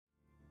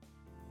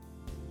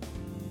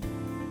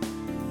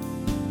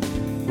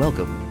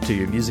Welcome to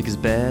Your Music is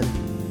Bad,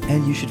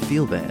 and You Should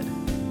Feel Bad.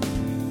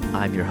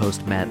 I'm your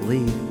host, Matt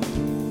Lee,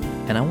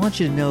 and I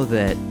want you to know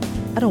that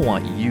I don't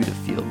want you to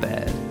feel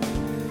bad.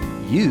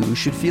 You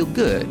should feel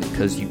good,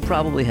 because you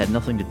probably had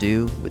nothing to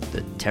do with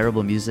the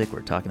terrible music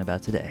we're talking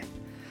about today.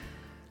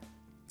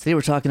 Today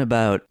we're talking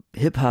about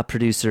hip-hop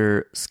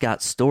producer Scott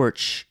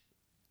Storch,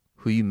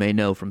 who you may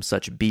know from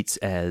such beats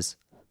as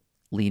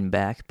Lean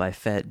Back by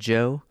Fat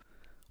Joe,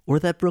 or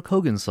that Brooke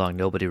Hogan song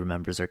nobody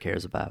remembers or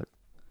cares about.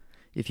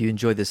 If you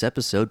enjoyed this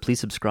episode, please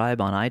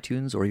subscribe on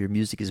iTunes or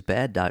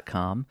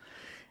yourmusicisbad.com.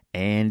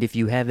 And if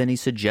you have any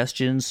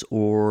suggestions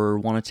or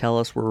want to tell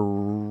us we're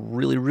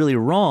really, really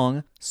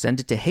wrong, send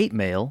it to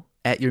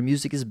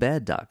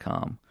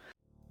hatemail@yourmusicisbad.com.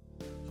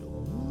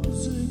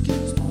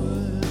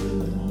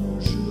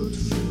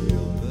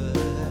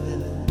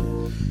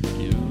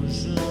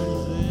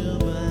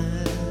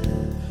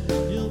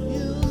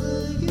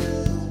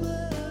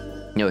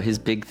 You know, his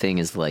big thing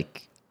is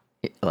like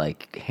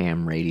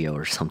ham radio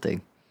or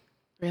something.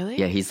 Really?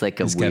 Yeah, he's like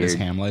He's got his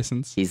ham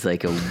license. He's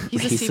like a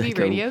He's a CB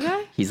radio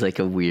guy? He's like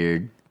a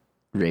weird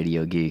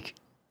radio geek.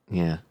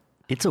 Yeah.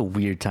 It's a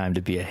weird time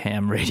to be a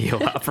ham radio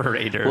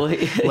operator. Well,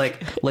 like,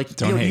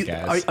 Don't hate,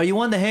 guys. Are you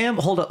on the ham?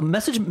 Hold up,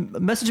 message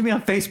me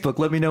on Facebook.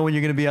 Let me know when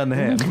you're going to be on the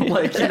ham.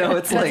 Like, you know,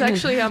 it's That's like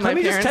actually how my let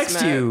me just parents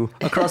text met. you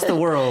across the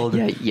world.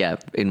 Yeah,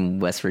 in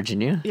West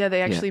Virginia. Yeah,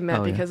 they actually met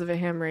Oh, yeah. because of a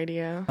ham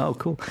radio. Oh,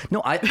 cool.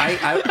 No, I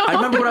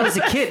remember when I was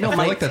a kid. No, I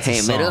feel like that's a Ham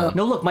it song. up.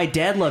 No, look, my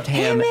dad loved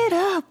ham. Ham it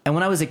up. And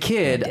when I was a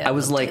kid, dad I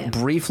was loved like ham.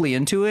 briefly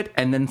into it,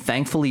 and then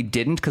thankfully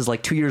didn't, because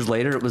like 2 years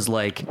later, it was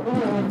like,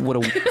 what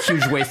a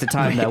huge waste of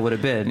time that would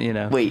have been, you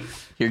know? Wait,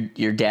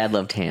 your dad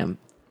loved ham.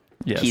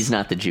 Yes. He's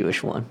not the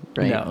Jewish one,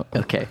 right? No.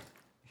 Okay.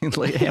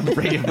 Like ham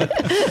radio, but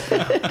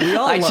we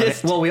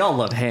all we all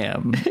love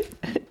ham.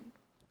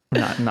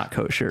 Not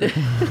kosher.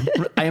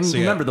 I am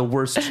remember the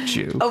worst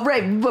Jew. Oh,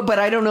 right, but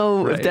I don't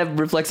know Right. if that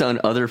reflects on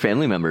other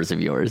family members of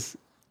yours.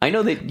 I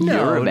know that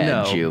you're a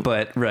bad Jew.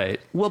 But right.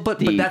 Well,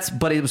 but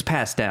it was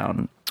passed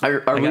down. I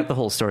got the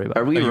whole story about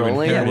Are we it.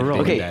 rolling? Yeah, we're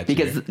rolling. Okay, Bad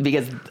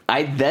because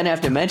I then have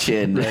to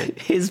mention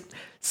his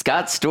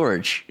Scott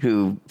Storch,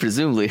 who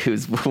presumably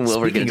who's what we're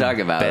going Speaking to talk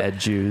of about. bad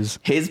Jews.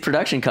 His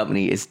production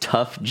company is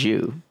Tough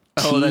Jew.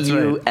 Oh, that's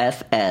right.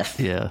 TUFF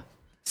Yeah.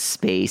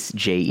 space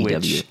JEW.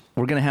 Which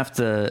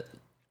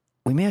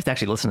we may have to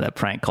actually listen to that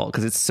prank call,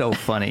 because it's so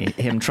funny.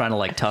 Him trying to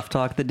like tough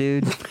talk the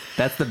dude.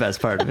 That's the best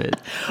part of it.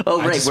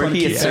 Oh, I right, just where wanna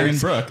he keep saying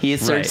Brooke.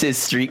 asserts Right. his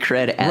street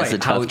cred as a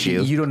how tough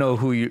Jew. you don't know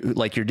who you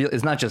like your deal.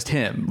 It's not just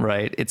him,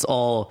 right? It's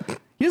all.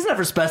 He doesn't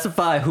ever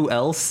specify who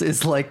else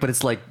is like, but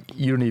it's like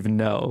you don't even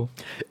know.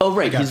 Oh,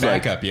 right, I got he's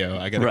like, backup, yo.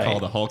 I got to Right. call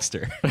the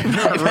Hulkster.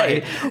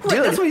 right. Dude,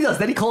 that's what he does.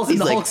 Then he calls him He's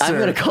the like, Hulkster. I'm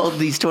going to call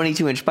these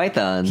 22-inch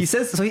pythons. He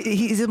says so.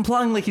 He's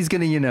implying like he's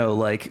gonna,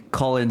 like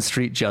call in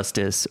street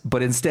justice,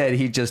 but instead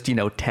he just,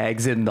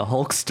 tags in the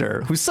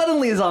Hulkster, who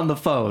suddenly is on the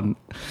phone.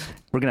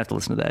 We're gonna have to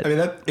listen to that. I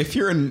mean, if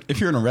you're in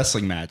a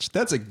wrestling match,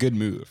 that's a good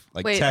move.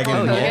 Like Wait, tagging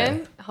Hulk in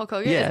Hogan? Hulk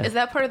Hogan? Yeah. Is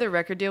that part of the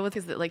record deal with?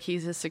 Is that like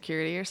he's his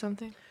security or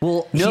something?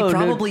 Well, No, he no.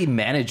 probably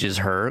manages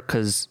her,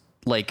 because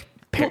like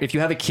if you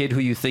have a kid who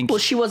you think, Well,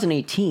 she wasn't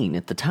 18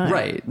 at the time.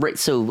 Right. Right.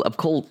 So, of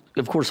course,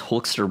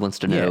 Hulkster wants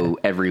to know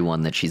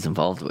everyone that she's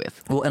involved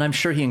with. well, and I'm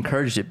sure he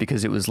encouraged it,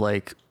 because it was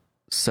like,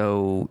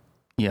 so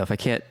if I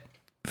can't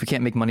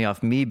make money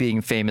off me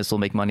being famous, we'll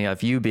make money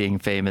off you being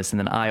famous, and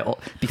then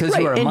because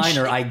you Right, are a and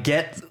minor, I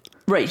get.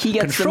 Right. He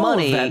gets the Control of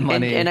money. that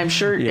money. And I'm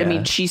sure, Yeah. I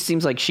mean, she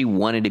seems like she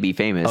wanted to be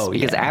famous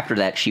because yeah. after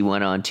that, she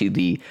went on to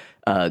the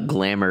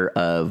glamour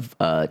of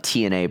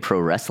TNA Pro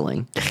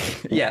Wrestling.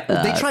 Yeah,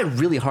 they try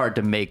really hard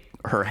to make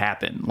her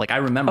happen. Like I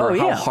remember Oh,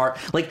 how yeah. hard.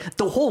 Like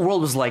the whole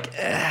world was like,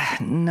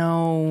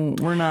 no,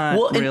 we're not.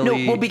 Well,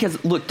 really.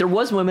 because look, there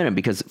was momentum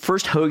because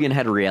first Hogan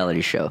had a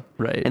reality show,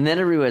 Right. and then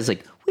everybody was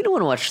like, we don't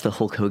want to watch the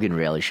Hulk Hogan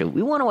reality show.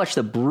 We want to watch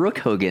the Brooke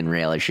Hogan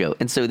reality show,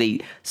 and so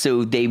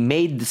they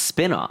made the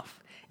spinoff,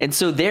 and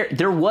so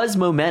there was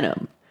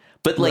momentum,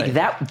 but like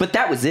Right.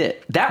 that was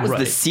it. That was the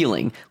Right.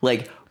 ceiling.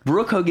 Like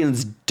Brooke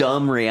Hogan's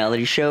dumb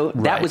reality show,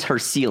 that Right. was her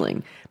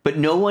ceiling, but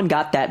no one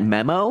got that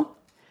memo.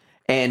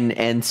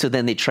 And so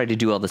then they tried to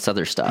do all this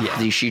other stuff.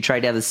 Yeah. She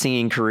tried to have a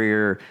singing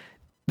career.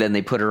 Then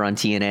they put her on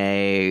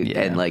TNA,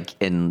 Yeah. and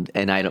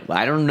I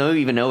don't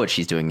even know what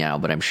she's doing now,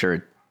 but I'm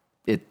sure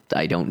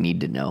I don't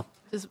need to know.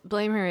 Just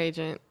blame her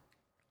agent.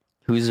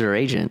 Who's her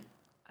agent?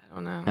 I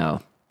don't know.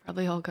 Oh,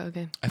 Probably Hulk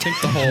Hogan. I think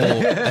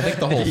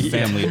the whole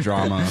family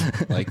drama,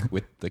 like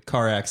with the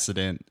car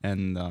accident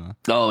and and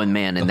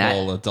the that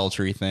whole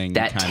adultery thing.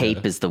 that kinda-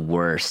 tape is the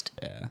worst.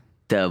 Yeah.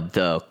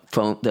 The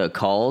phone, the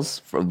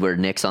calls where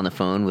Nick's on the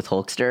phone with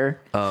Hulkster,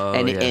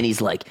 and he's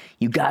like,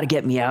 "You got to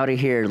get me out of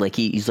here." Like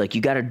he's like,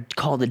 "You got to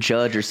call the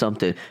judge or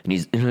something." And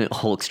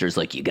Hulkster's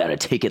like, "You got to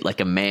take it like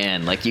a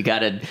man. Like you got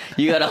to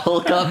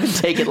Hulk up and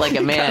take it like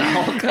a man."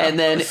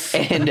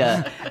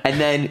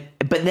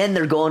 But then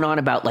they're going on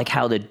about like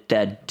how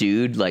that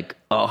dude, like,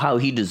 oh, how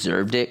he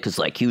deserved it because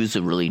like he was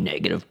a really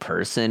negative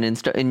person and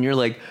stuff. And you're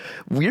like,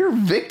 we're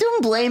victim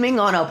blaming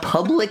on a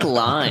public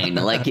line,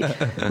 like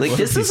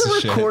this is piece a of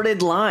shit.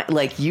 recorded line.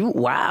 Like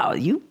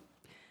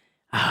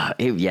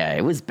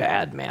It was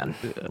bad, man.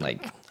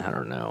 Like, I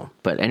don't know.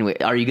 But anyway,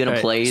 are you going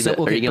to play?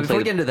 Before we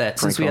get into that,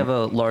 since we call? have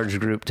a large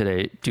group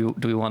today, do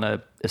we want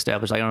to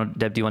establish? I don't know,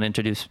 Deb. Do you want to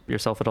introduce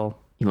yourself at all?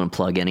 You want to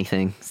plug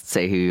anything?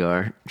 Say who you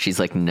are. She's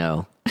like,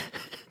 no.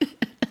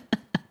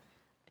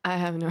 I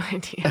have no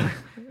idea.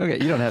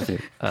 Okay, you don't have to.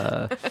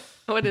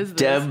 What is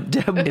this?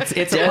 Deb.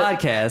 It's a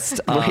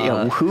podcast.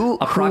 Who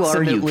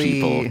are you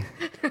people?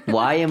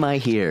 Why am I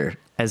here?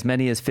 As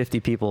many as 50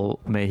 people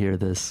may hear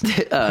this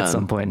at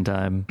some point in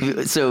time.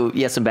 So,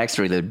 yeah, some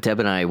backstory though. Deb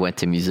and I went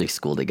to music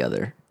school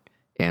together,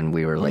 and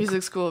we were like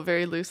music school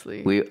very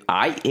loosely.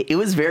 It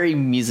was very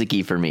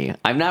music-y for me.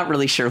 I'm not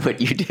really sure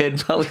what you did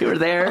while we were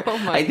there. Oh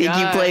my I think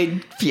God. you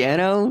played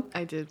piano.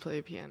 I did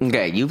play piano.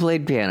 Okay, you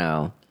played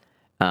piano.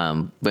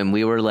 When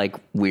we were like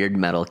weird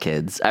metal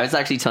kids. I was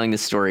actually telling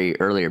this story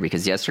earlier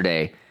because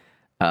yesterday,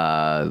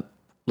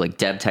 like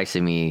Deb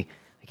texted me,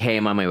 like, "Hey,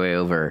 I'm on my way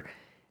over."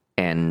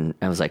 And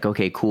I was like,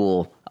 okay,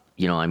 cool.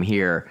 You know, I'm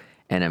here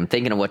and I'm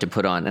thinking of what to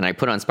put on. And I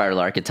put on Spiral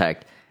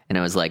Architect and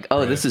I was like,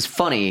 oh, this is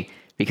funny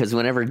because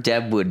whenever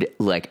Deb would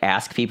like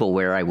ask people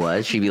where I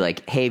was, she'd be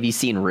like, hey, have you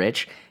seen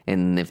Rich?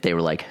 And if they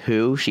were like,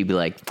 who? She'd be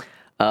like,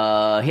 he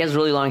has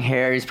really long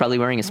hair. He's probably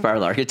wearing a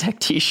Spiral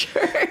Architect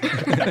t-shirt.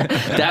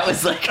 That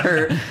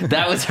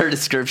was her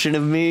description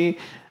of me.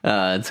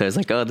 And so I was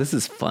like, oh, this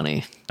is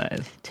funny.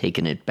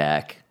 Taking it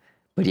back.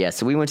 But yeah,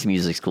 so we went to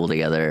music school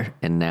together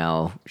and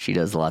now she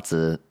does lots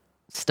of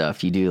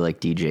stuff. You do like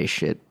DJ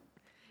shit.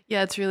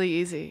 Yeah, it's really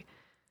easy.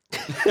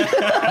 It's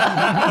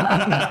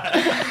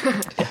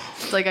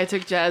like I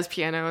took jazz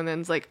piano and then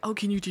it's like, oh,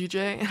 can you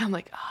DJ? And I'm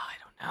like, oh, I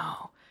don't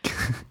know.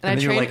 And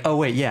then you're like, oh,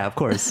 wait, yeah, of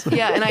course.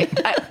 Yeah, and I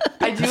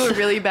do a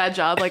really bad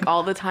job like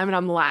all the time and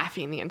I'm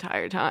laughing the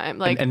entire time.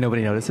 Like, and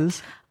nobody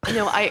notices?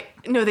 No,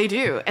 they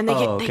do. And they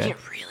okay. get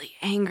really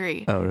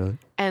angry. Oh, really?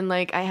 And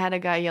like I had a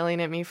guy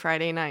yelling at me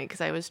Friday night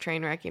because I was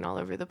train wrecking all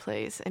over the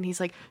place. And he's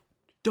like,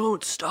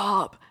 don't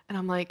stop. And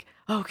I'm like,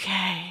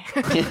 okay.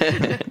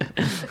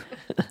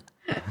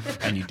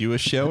 And you do a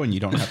show and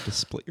you don't have to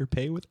split your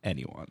pay with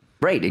anyone.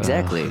 Right,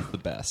 exactly. The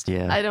best.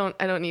 Yeah. I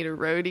don't need a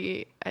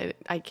roadie.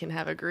 I can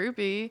have a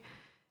groupie,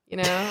 you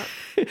know?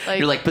 Like,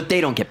 You're like, but they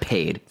don't get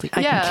paid.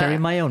 I can carry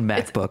my own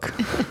MacBook.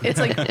 it's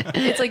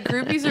like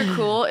groupies are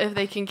cool if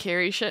they can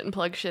carry shit and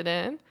plug shit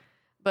in.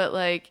 But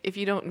like if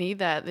you don't need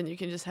that, then you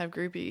can just have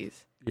groupies.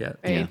 Yeah.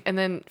 Right? Yeah. And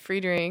then free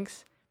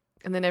drinks.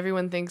 And then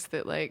everyone thinks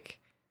that like,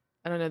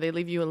 I don't know, they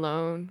leave you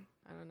alone.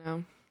 I don't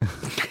know.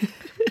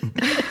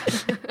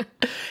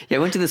 Yeah, I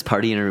went to this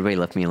party and everybody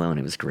left me alone.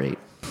 It was great.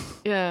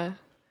 Yeah.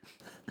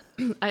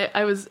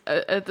 I was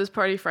at this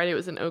party Friday. It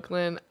was in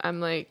Oakland. I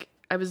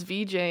was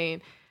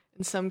VJing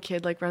and some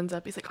kid like runs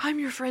up. He's like, I'm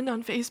your friend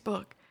on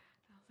Facebook.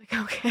 I was like,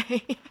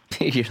 okay.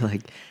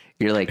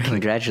 You're like,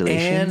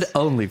 congratulations. And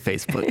only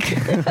Facebook.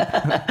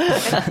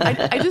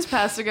 I just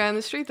passed a guy on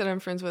the street that I'm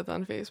friends with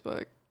on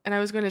Facebook. And I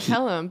was going to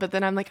tell him, but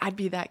then I'm like, I'd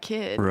be that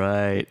kid.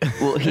 Right.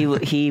 Well,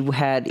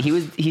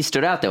 he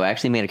stood out though. I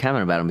actually made a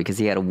comment about him because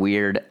he had a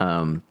weird,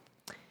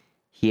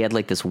 he had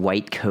like this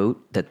white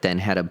coat that then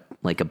had a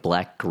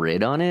black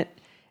grid on it.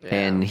 Yeah.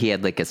 And he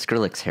had like a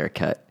Skrillex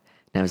haircut.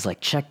 And I was like,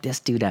 check this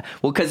dude out.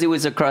 Well, cause it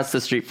was across the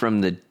street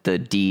from the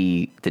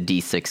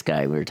D6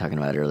 guy we were talking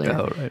about earlier.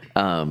 Oh,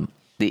 right.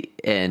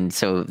 And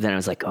so then I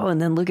was like, oh, and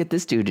then look at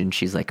this dude. And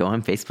she's like, oh,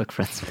 I'm Facebook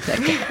friends with that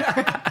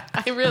guy.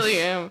 I really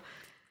am.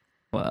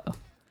 Wow.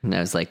 And I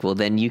was like, well,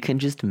 then you can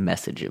just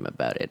message him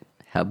about it.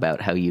 How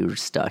about how you're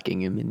stalking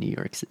him in New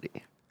York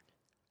City?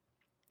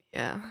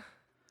 Yeah.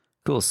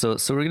 Cool. So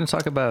we're going to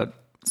talk about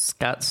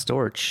Scott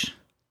Storch.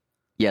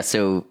 Yeah.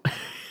 So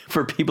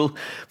for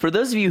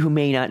those of you who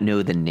may not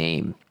know the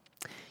name,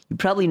 you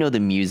probably know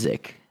the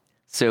music.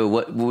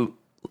 So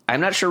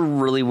I'm not sure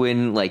really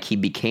when like he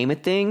became a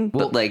thing,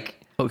 but like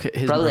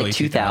probably like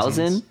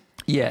 2000.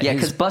 Yeah. Yeah.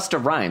 Because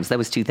Busta Rhymes, that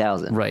was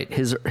 2000. Right.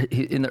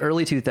 In the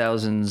early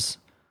 2000s,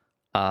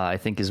 I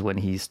think is when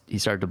he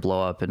started to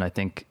blow up, and I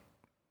think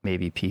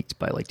maybe peaked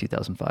by like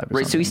 2005 or right,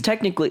 something. so he's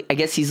technically, I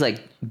guess he's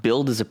like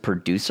billed as a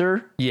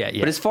producer. Yeah.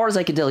 But as far as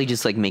I can tell, he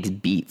just like makes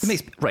beats.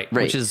 Right.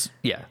 Which is,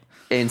 yeah.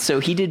 And so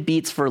he did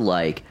beats for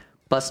like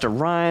Busta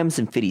Rhymes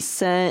and 50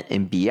 Cent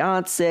and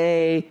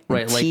Beyonce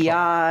and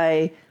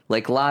T.I.,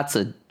 like lots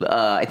of,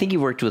 I think he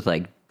worked with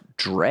like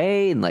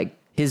Dre and like.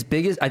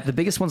 The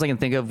biggest ones I can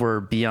think of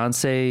were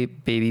Beyonce,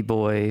 Baby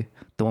Boy,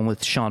 the one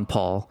with Sean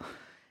Paul,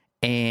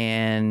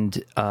 and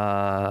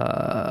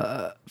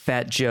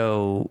Fat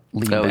Joe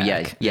Lean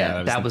Back.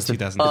 Yeah. That was the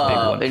big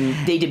one.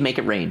 And they did Make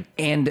It Rain.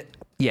 And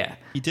yeah.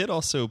 He did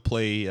also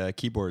play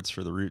keyboards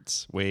for the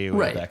Roots way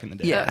back in the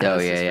day.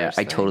 Yeah.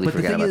 I totally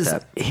forgot about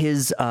that.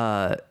 His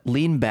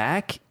Lean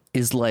Back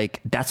is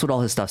like, that's what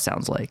all his stuff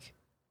sounds like.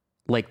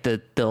 Like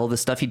all the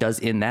stuff he does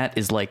in that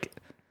is like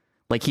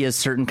he has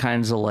certain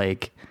kinds of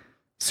like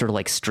sort of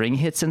like string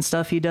hits and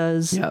stuff he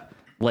does. Yeah.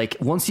 Like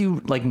once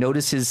you like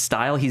notice his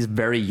style, he's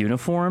very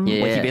uniform.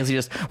 Yeah. Like he basically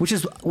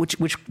just,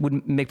 which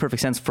would make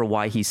perfect sense for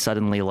why he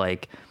suddenly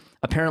like,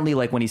 apparently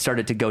like when he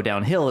started to go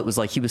downhill, it was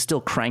like he was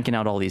still cranking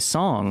out all these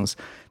songs.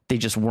 They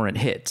just weren't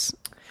hits.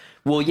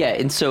 Well, yeah.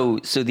 And so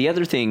the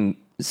other thing,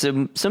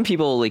 some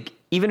people, like,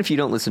 even if you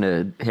don't listen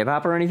to hip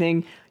hop or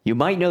anything, you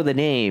might know the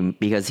name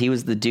because he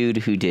was the dude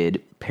who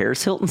did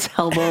Paris Hilton's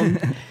album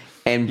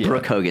and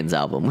Brooke Hogan's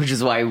album, which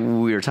is why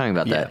we were talking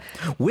about that.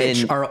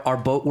 Which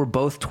were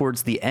both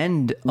towards the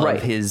end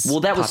of his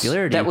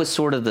popularity. That was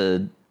sort of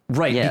the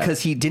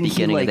because he didn't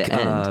beginning of the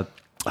end.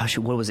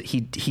 What was it?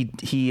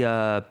 He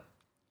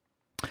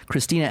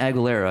Christina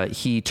Aguilera,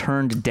 he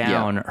turned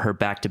down her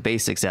Back to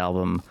Basics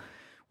album,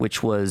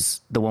 which was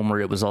the one where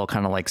it was all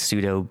kind of like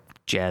pseudo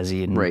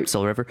jazzy and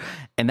Soul River,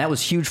 and that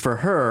was huge for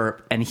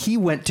her, and he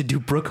went to do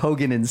Brooke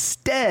Hogan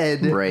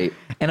instead,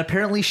 and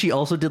apparently she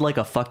also did like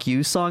a fuck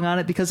you song on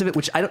it because of it,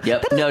 which I don't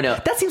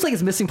that seems like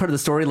it's missing part of the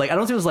story. Like, I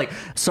don't think it was like,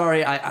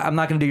 sorry, I'm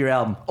not gonna do your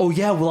album. Oh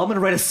yeah, well, I'm gonna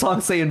write a song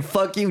saying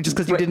fuck you just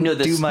because you didn't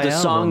do my album. The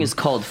song is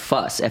called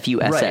Fuss,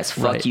 F-U-S-S,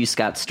 fuck you,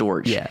 Scott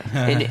Storch.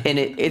 And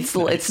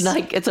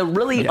it's a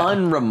really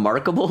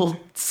unremarkable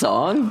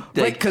song,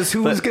 like, because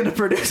who was gonna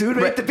produce, who would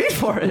make the beat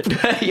for it?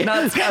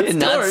 Not Scott Storch.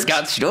 Not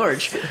Scott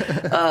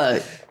Storch.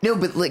 No,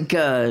 but like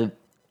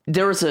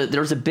there was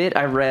a bit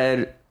I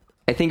read,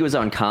 I think it was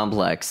on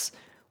Complex,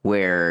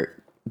 where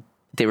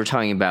they were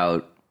talking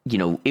about, you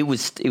know, it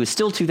was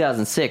still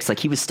 2006, like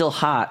he was still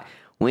hot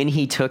when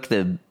he took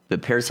the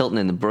Paris Hilton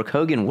and the Brooke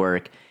Hogan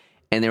work,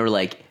 and they're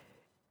like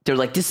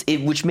this,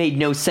 which made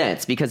no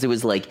sense because it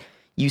was like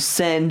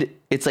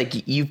it's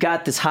like you've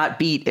got this hot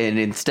beat, and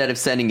instead of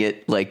sending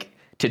it like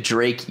to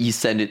Drake, you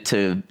send it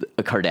to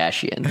a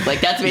Kardashian.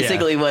 Like, that's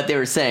basically what they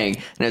were saying.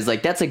 And I was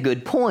like, that's a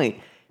good point,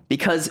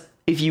 because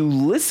if you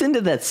listen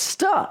to that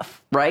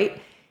stuff,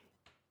 right,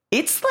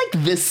 it's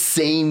like the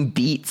same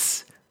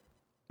beats.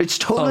 It's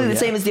totally the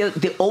same as the other.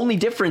 The only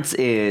difference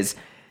is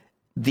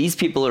these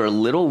people are a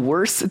little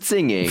worse at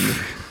singing,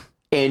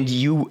 and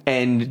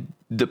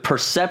the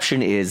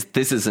perception is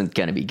this isn't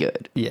going to be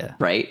good. Yeah.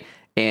 Right?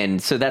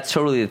 And so that's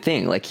totally the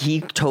thing. Like,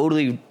 he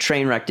totally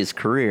train wrecked his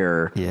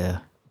career. Yeah.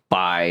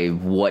 By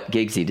what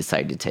gigs he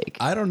decided to take.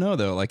 I don't know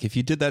though. Like, if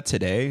you did that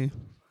today,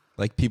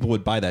 like, people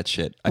would buy that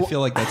shit. I feel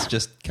like that's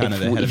just kind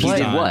of ahead of his time. If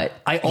you did what?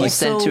 He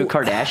sent to a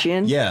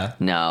Kardashian? Yeah.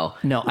 No.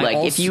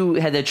 Like, if you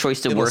had the choice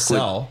to work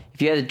with,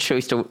 if you had a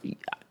choice to,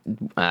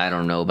 I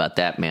don't know about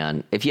that,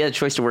 man. If you had a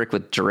choice to work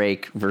with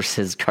Drake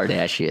versus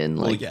Kardashian,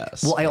 like,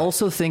 yes. Well, I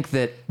also think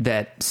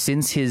that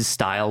since his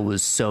style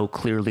was so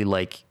clearly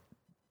like,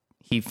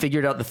 he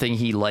figured out the thing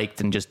he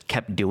liked and just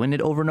kept doing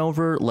it over and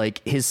over, like,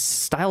 his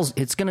styles,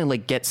 it's going to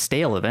like get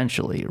stale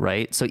eventually,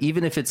 right? So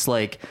even if it's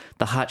like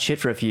the hot shit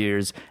for a few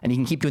years and he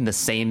can keep doing the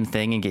same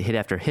thing and get hit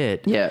after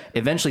hit,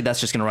 eventually that's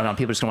just going to run out.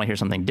 People are just going to want to hear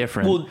something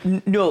different.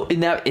 Well, no,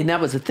 and that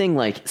was the thing.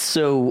 Like,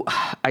 so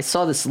I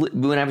saw this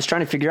when I was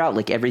trying to figure out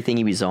like everything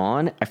he was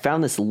on. I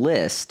found this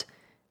list.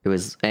 It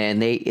was,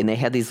 and they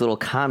had these little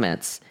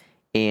comments,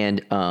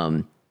 and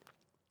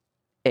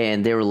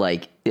they were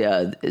like,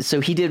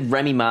 so he did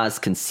Remy Ma's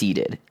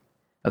Conceited,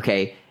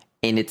 okay?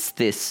 And it's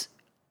this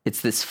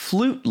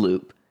flute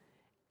loop,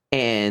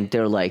 and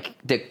they're like,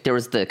 there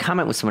was the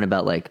comment with someone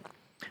about like,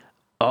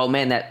 oh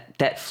man,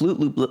 that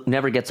flute loop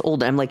never gets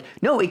old. And I'm like,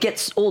 no, it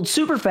gets old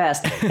super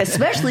fast,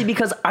 especially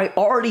because I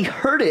already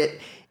heard it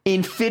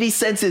in 50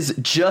 Cent's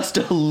just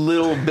a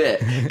little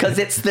bit, because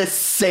it's the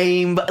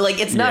same, like,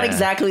 it's not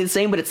exactly the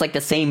same, but it's like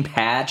the same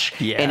patch,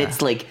 and it's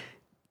like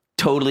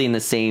totally in the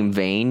same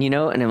vein, you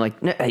know? And I'm like,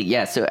 he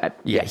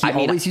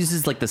always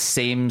uses like the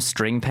same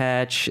string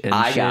patch, and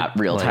I got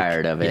real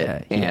tired of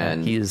it,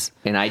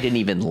 and I didn't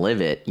even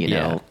live it, you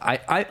know?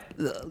 I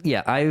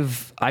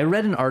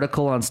read an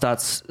article on Scott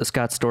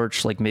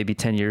Storch like maybe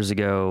 10 years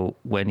ago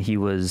when he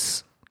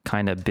was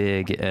kind of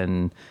big,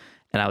 and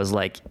I was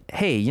like,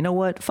 hey, you know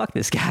what? Fuck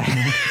this guy.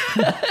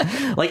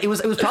 Like, it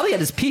was probably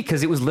at his peak,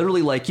 because it was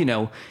literally like, you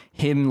know,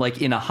 him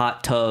like in a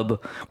hot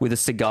tub with a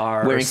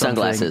cigar, wearing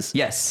sunglasses.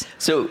 Yes.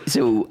 So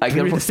I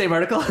can read the same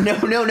article.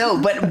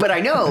 No. But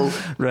I know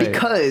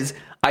because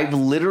I've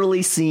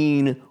literally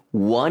seen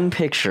one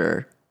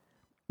picture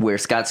where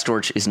Scott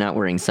Storch is not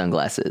wearing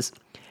sunglasses,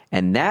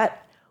 and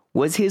that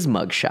was his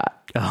mugshot.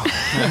 Oh.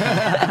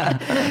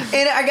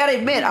 And I gotta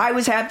admit, I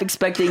was half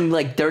expecting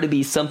like there to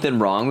be something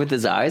wrong with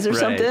his eyes or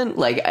something.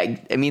 Like,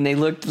 I mean, they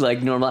looked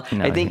like normal.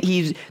 No, I think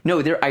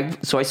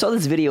so I saw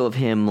this video of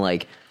him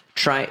like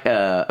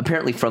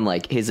apparently from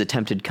like his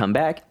attempted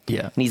comeback.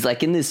 Yeah. And he's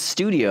like in this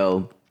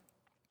studio,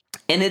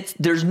 and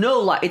there's no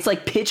light. It's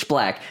like pitch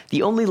black.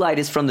 The only light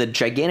is from the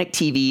gigantic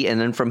TV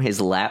and then from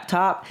his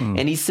laptop.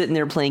 And he's sitting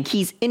there playing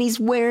keys, and he's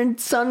wearing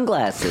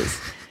sunglasses.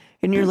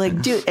 And you're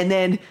like, dude, and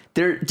then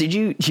do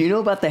you know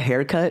about the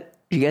haircut?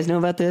 Do you guys know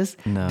about this?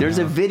 No. There's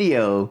a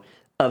video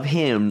of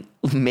him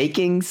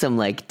making some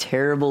like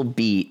terrible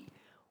beat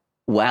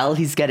while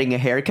he's getting a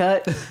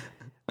haircut,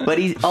 but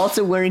he's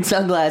also wearing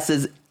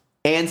sunglasses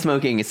and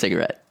smoking a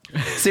cigarette.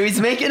 So he's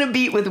making a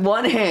beat with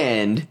one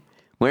hand,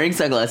 wearing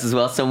sunglasses,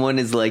 while someone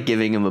is like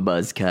giving him a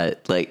buzz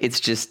cut. Like,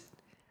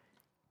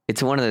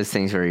 it's one of those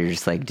things where you're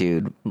just like,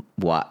 dude,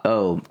 why?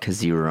 Oh,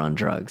 because you were on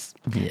drugs.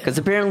 Because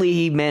apparently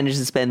he managed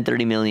to spend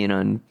 $30 million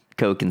on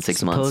coke in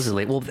 6 months.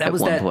 Supposedly. Well, that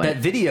was that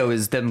video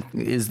is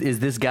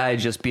this guy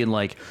just being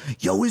like,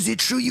 yo, is it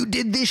true you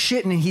did this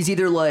shit? And he's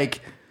either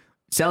like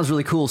sounds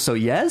really cool, so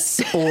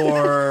yes,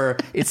 or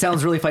it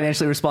sounds really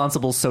financially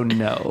responsible, so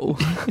no.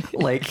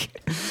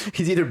 Like,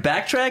 he's either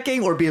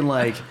backtracking or being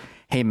like,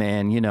 hey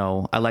man,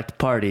 I like to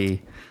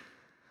party.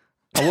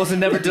 I wasn't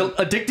never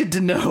addicted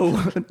to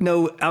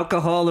no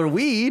alcohol or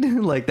weed.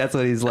 Like, that's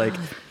what he's like.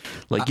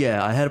 Like,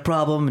 yeah, I had a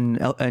problem,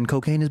 and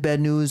cocaine is bad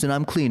news, and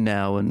I'm clean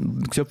now,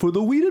 and except for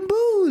the weed and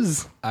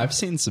booze. I've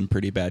seen some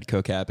pretty bad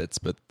coke habits,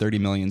 but 30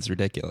 million's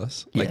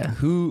ridiculous. Like, Yeah.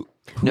 who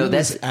No, is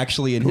that's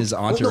actually in his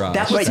entourage?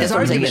 that was Right, his that's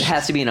what I'm saying. argument. It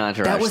has to be an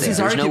entourage. That was his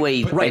There's no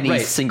way argument. any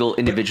single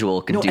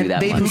individual can do and that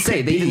they much.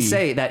 even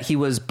say that he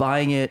was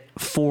buying it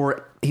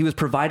he was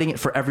providing it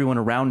for everyone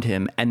around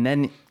him, and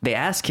then they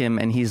ask him,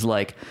 and he's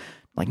like,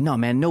 no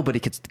man, nobody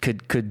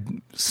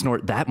could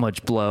snort that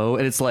much blow.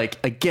 And it's like,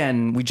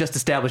 again, we just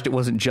established it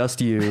wasn't just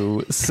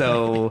you,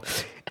 so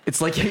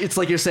it's like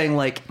you're saying,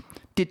 like,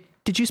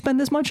 did you spend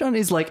this much on?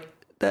 He's like,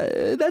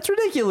 that's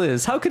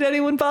ridiculous. How could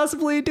anyone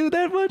possibly do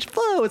that much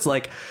blow? It's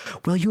like,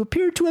 well, you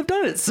appear to have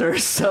done it, sir.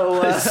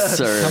 So,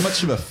 Sir, How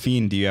much of a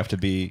fiend do you have to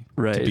be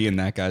Right. to be in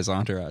that guy's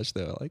entourage,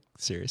 though? Like,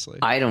 seriously.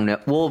 I don't know.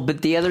 Well,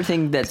 but the other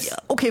thing that's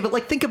okay, but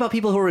like, think about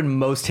people who are in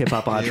most hip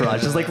hop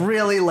entourages. Like,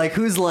 really, like,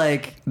 who's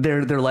like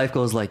their life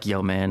goal is like,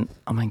 yo, man,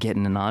 I'm gonna get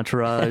in an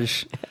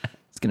entourage.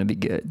 It's gonna be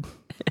good.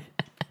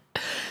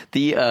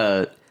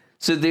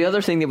 So the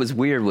other thing that was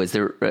weird was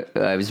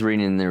I was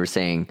reading and they were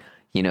saying,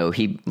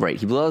 he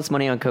blew all this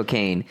money on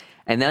cocaine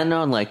and then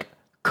on like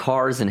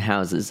cars and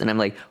houses. And I'm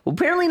like, well,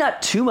 apparently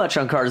not too much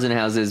on cars and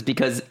houses,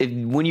 because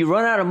when you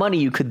run out of money,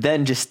 you could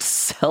then just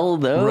sell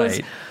those.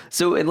 Right.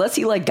 So unless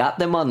he like got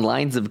them on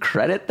lines of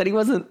credit that he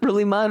wasn't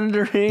really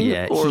monitoring,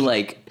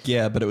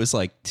 Yeah, but it was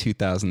like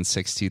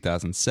 2006,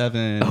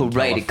 2007. Oh,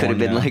 right. It could have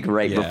been like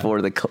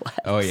before the collapse.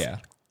 Oh yeah,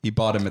 he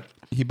bought him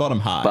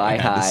high. Buy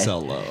and had to high.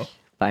 sell low.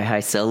 Buy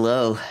high, sell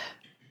low.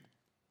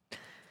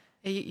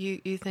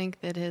 You think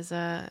that his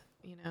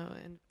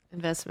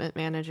investment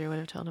manager would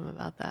have told him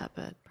about that,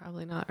 but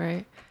probably not,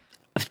 right?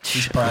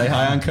 He's probably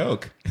high on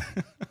coke.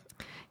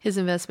 His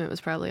investment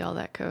was probably all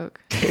that coke.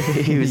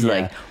 He was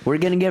like, we're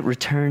going to get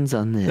returns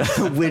on this.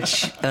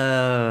 Which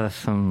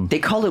They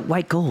call it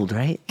white gold,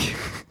 right?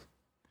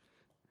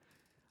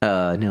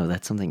 No,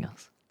 that's something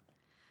else.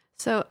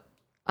 So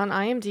on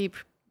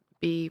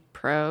IMDb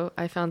Pro,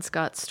 I found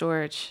Scott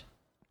Storch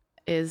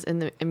is in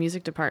the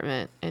music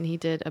department, and he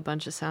did a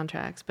bunch of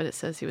soundtracks, but it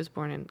says he was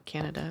born in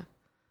Canada.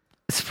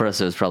 For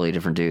us, it was probably a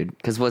different dude.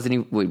 Because wasn't he?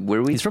 Wait, where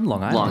were we? He's from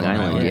Long Island. Long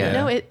Island, yeah.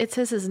 No, it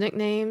says his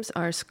nicknames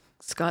are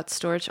Scott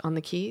Storch on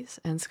the keys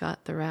and Scott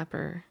the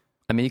Rapper.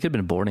 I mean, he could have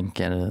been born in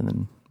Canada and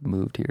then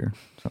moved here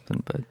or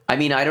something, but I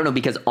mean, I don't know,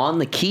 because on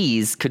the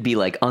keys could be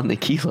like on the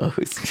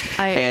kilos.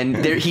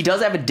 And he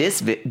does have a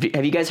diss.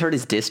 Have you guys heard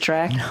his diss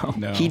track?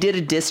 No. He did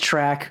a diss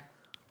track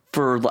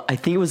for, I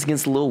think it was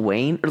against Lil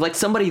Wayne, or like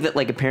somebody that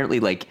like apparently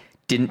like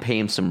didn't pay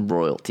him some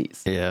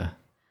royalties. yeah.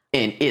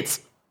 And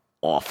it's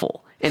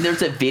awful. And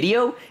there's a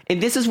video,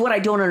 and this is what I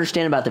don't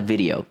understand about the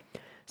video.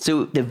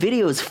 So the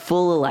video is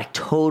full of like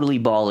totally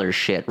baller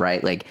shit,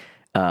 right? Like,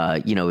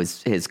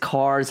 his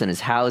cars and his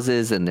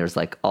houses, and there's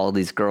like all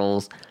these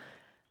girls.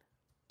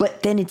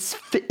 But then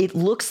it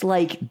looks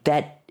like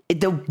that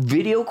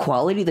the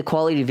quality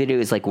of video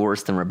is like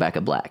worse than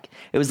Rebecca Black.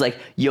 It was like,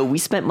 yo, we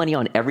spent money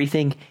on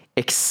everything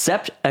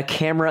except a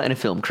camera and a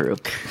film crew.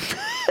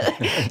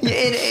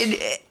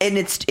 and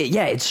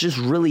it's just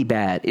really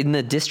bad. And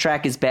the diss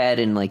track is bad,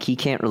 and like he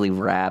can't really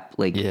rap.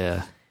 Like,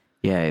 yeah,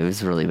 it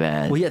was really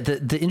bad. Well, yeah,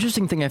 the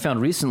interesting thing I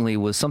found recently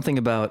was something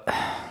about,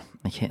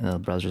 the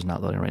browser's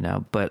not loading right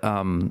now, but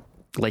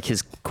like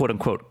his quote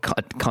unquote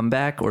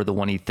comeback, or the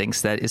one he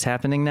thinks that is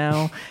happening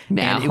now.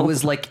 And it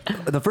was like,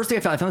 the first thing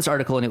I found this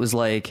article, and it was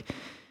like,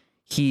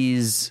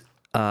 is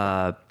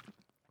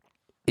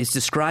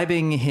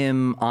describing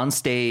him on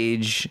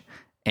stage,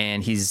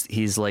 and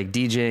he's like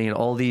DJing, and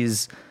all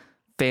these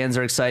fans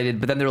are excited,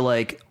 but then they're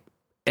like,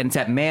 and it's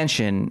at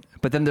Mansion,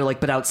 but then they're like,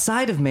 but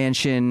outside of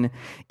Mansion,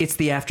 it's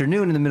the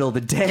afternoon in the middle of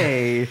the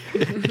day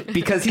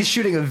because he's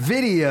shooting a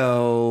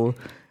video.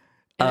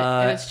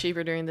 And it's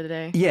cheaper during the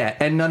day. Yeah,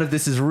 and none of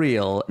this is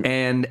real.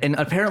 And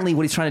apparently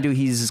what he's trying to do,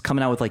 he's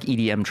coming out with like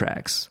EDM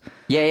tracks.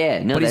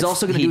 Yeah. No, but he's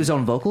also going to do his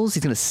own vocals.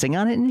 He's going to sing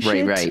on it and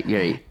shit.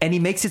 Right. And he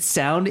makes it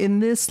sound in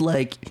this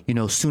like,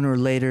 sooner or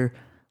later,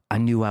 I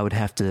knew I would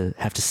have to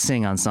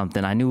sing on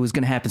something. I knew it was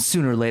going to happen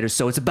sooner or later,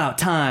 so it's about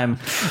time,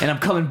 and I'm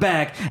coming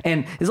back.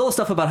 And there's all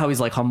stuff about how he's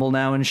like humble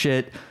now and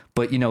shit,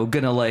 but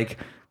gonna like,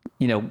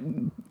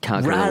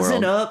 conquer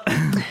rising up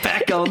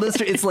back on the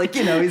street. It's like,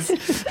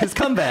 his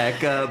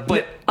comeback.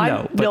 But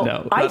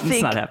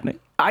it's not happening.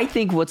 I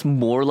think what's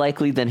more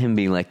likely than him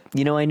being like,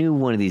 I knew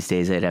one of these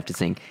days I'd have to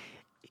sing.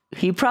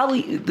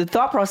 The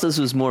thought process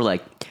was more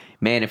like,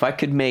 man, if I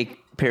could make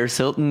Paris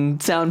Hilton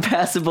sound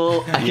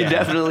passable, I can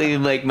definitely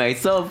make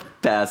myself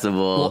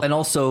passable. Well, and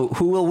also,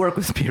 who will work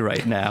with me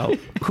right now?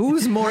 Who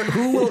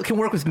can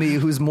work with me?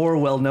 Who's more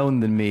well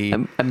known than me?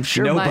 I'm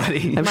sure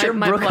nobody. I'm sure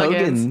Brooke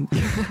Hogan.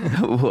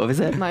 What was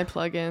that? My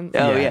plugins.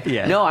 Oh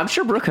yeah. No, I'm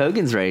sure Brooke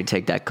Hogan's ready to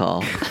take that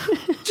call.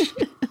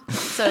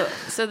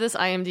 So this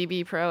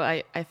IMDb Pro,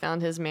 I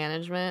found his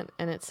management,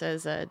 and it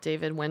says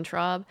David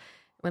Wintraub.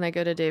 When I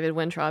go to David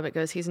Wintraub, it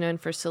goes, he's known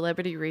for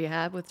Celebrity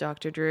Rehab with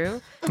Dr.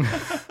 Drew,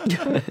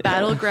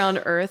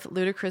 Battleground Earth,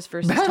 Ludacris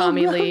versus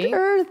Tommy Lee.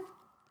 Earth.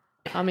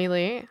 Tommy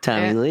Lee.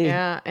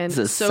 Yeah. And it's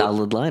a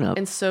solid lineup.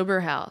 And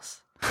Sober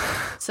House.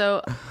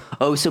 So.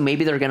 So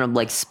maybe they're going to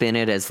like spin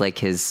it as like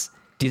his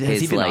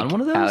has he been like on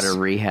one of those? out of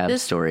rehab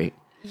story.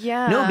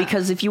 Yeah. No,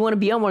 because if you want to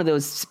be on one of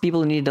those,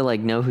 people need to like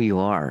know who you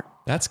are.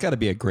 That's got to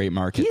be a great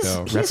market,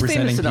 though. He's Representing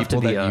famous enough to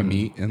people be that you on-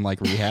 meet in like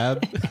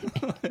rehab.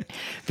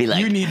 Be like,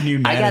 You need new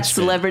I got management.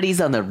 celebrities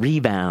on the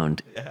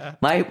rebound. Yeah.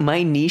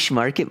 My niche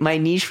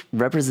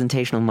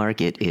representational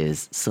market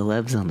is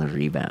celebs on the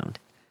rebound.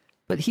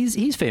 But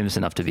he's famous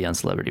enough to be on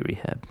Celebrity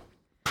Rehab.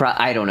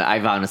 I don't know.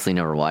 I've honestly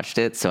never watched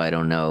it, so I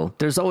don't know.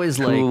 There's always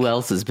like Who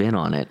else has been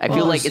on it? I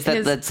feel like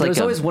that's like there's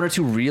always one or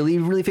two really,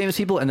 really famous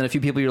people, and then a few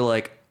people you're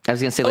like, I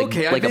was gonna say like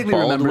okay, I like a vaguely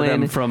remember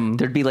Baldwin them from-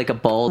 There'd be like a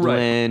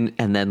Baldwin,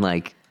 and then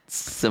like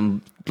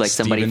somebody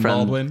Stephen from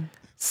Baldwin.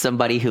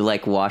 somebody who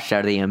like washed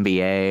out of the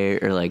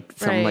NBA or like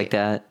something Right. like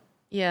that.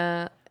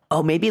 Yeah.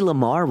 Oh, maybe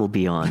Lamar will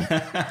be on.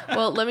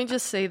 Well, let me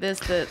just say this: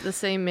 the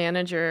same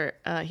manager,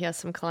 he has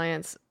some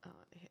clients.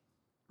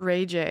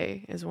 Ray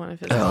J is one of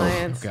his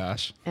clients,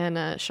 Gosh. and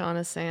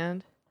Shauna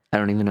Sand. I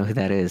don't even know who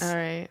that is. All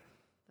right,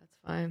 that's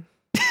fine.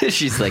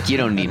 She's like, you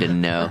don't need to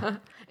know.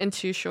 And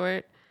Too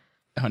Short.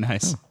 Oh,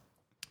 nice.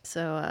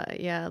 So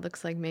yeah, it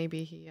looks like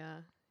maybe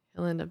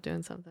he'll end up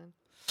doing something.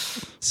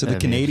 So the That'd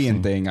be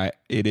Canadian thing,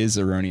 it is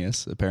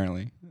erroneous.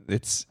 Apparently,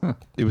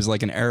 it was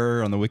like an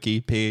error on the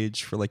wiki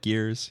page for like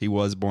years. He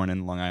was born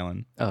in Long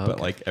Island, but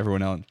okay. like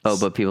everyone else.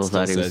 But people still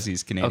thought he says was-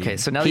 he's Canadian. okay,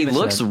 so now He you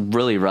mention looks that,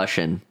 really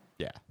Russian.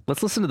 yeah,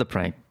 let's listen to the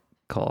prank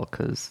call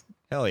because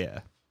hell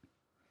yeah.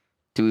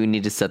 Do we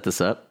need to set this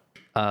up?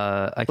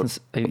 I can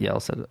I'll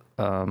set it.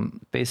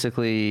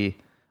 Basically,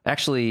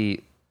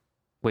 actually,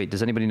 wait,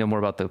 does anybody know more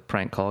about the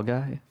prank call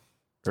guy?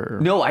 Or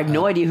No, I have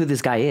no idea who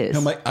this guy is.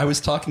 No, I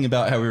was talking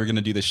about how we were going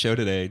to do the show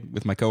today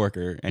with my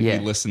coworker, and Yeah.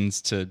 he listens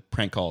to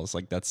prank calls.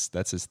 Like that's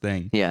his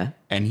thing. Yeah.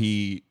 And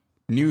he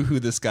knew who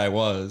this guy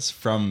was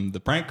from the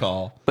prank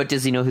call. But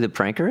does he know who the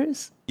pranker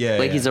is? Yeah,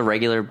 Like yeah. he's a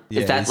regular.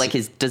 Yeah, Is that he's-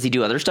 like does he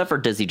do other stuff or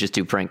does he just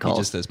do prank calls?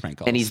 He just does prank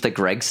calls. And he's the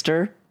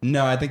Gregster?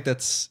 No, I think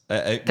that's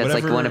That's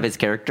like one of his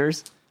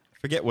characters? I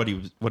forget what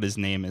his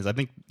name is. I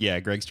think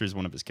Gregster is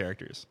one of his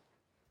characters.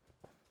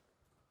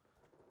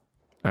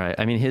 all right,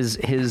 I mean his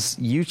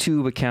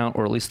YouTube account,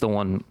 or at least the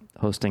one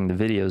hosting the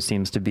videos,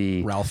 seems to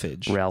be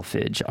Ralphage.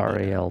 Ralphage,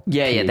 RAL.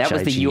 Yeah, that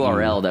was the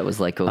URL that was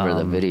like over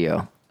the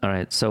video. All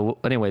right. So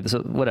anyway, so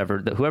whatever,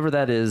 whoever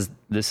that is,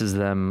 this is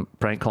them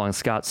prank calling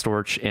Scott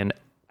Storch and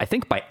I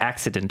think by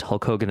accident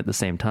Hulk Hogan at the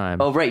same time.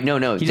 Oh, right. No.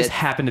 He just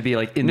happened to be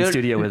like in the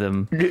studio with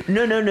him.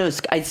 No.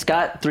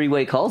 Scott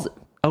three-way calls it.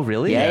 Oh,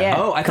 really? Yeah.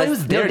 Oh, I thought he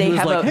was there. They He was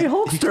have like, a, hey,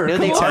 Hulkster, No,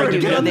 they come on, argue.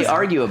 get No, on they this."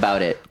 argue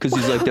about it because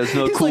he's like, "That's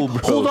not He's cool,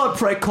 like, bro." hold on,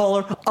 prank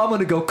caller. I'm going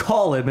to go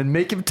call him and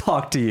make him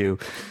talk to you.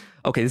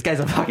 Okay, this guy's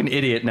a fucking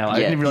idiot now. I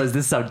didn't even realize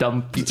this is how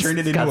dumb He turned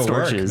it Scott into a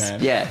Storch work, is. man.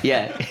 Yeah.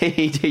 Yeah.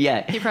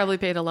 He probably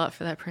paid a lot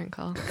for that prank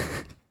call.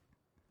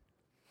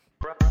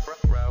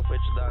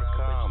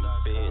 Ralphage.com,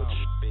 bitch.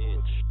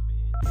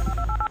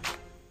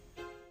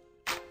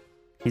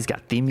 He's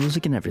got theme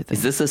music and everything.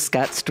 Is this a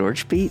Scott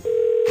Storch beat?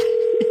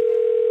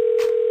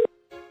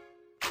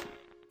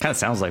 Kind of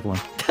sounds like one.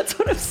 That's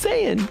what I'm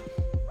saying.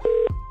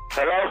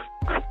 Hello?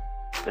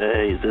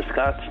 Hey, is this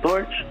Scott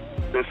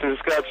Storch? This is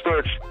Scott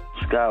Storch.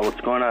 Scott, what's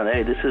going on?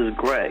 Hey, this is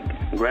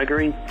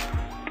Gregory,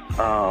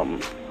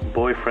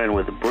 boyfriend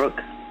with Brooke,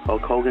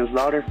 Hulk Hogan's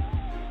daughter.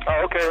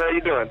 Oh, okay. How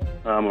you doing?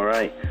 I'm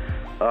alright.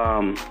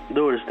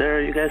 Dude,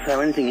 you guys have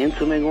anything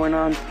intimate going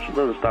on? She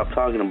doesn't stop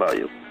talking about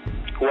you.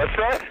 What's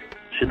that?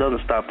 She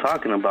doesn't stop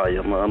talking about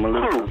you. I'm a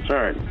little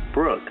concerned.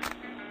 Brooke.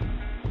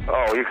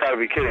 Oh, you gotta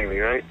be kidding me,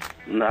 right?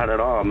 Not at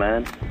all,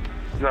 man.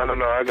 No.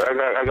 I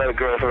got a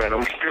girlfriend.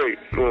 I'm straight.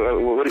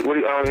 What do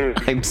you? I mean,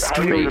 I'm How you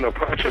straight. even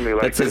approaching me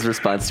like That's this? his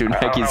response to an I'll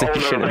own a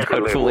accusation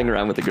record of fooling label.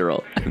 around with a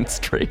girl. I'm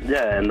straight.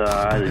 Yeah,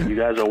 and you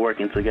guys are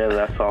working together.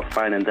 That's all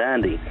fine and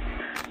dandy.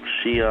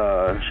 She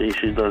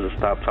doesn't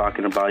stop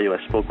talking about you.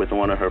 I spoke with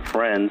one of her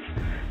friends,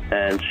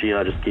 and she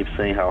just keeps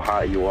saying how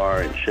hot you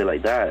are and shit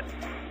like that.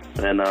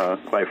 And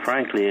quite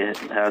frankly, it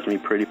has me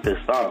pretty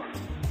pissed off.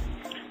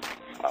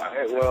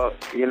 Well,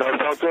 you know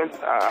something?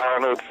 I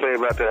don't know what to say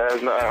about that.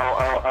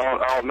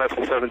 I don't mess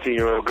with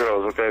 17-year-old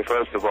girls, okay?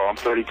 First of all, I'm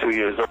 32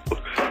 years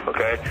old,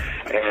 okay?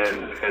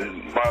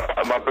 And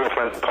my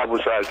girlfriend's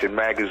publicized in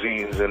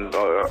magazines and,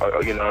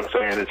 you know what I'm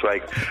saying? It's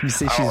like, You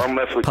say I she's don't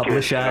mess with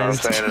kids, you know what I'm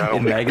publicized saying? And I don't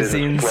in make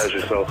business magazines?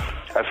 pleasure, so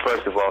that's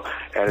first of all.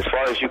 And as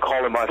far as you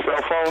calling my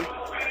cell phone,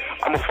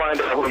 I'm gonna find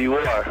out who you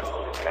are.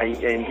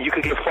 And you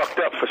could get fucked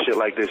up for shit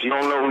like this. You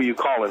don't know who you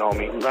calling,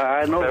 homie.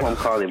 I know who I'm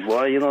calling,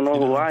 boy. You don't know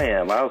who I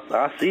am. I'll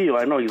see you.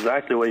 I know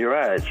exactly where you're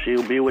at.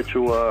 She'll be with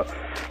you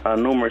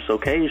on numerous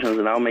occasions,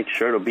 and I'll make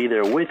sure to be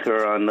there with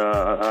her on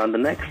the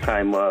next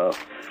time.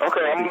 Okay, I'm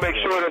gonna make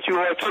sure that you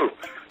are too.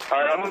 All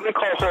right, I'm gonna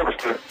call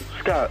Hulkster.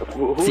 Scott,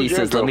 who's See, he your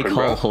says, "Let me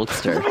girlfriend, call bro?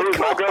 Hulkster." Who's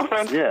my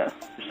girlfriend? Yeah,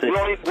 You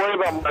don't worry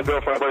about my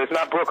girlfriend, but it's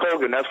not Brooke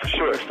Hogan, that's for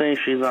sure. Saying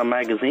she's on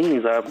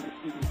magazines,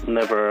 I've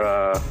never,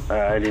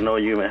 I didn't know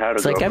you even had a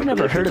It's girlfriend. like I've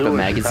never heard of a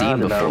magazine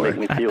before. That'll make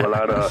me feel a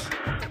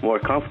lot more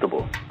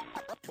comfortable.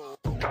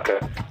 Okay.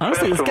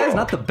 Honestly, this guy's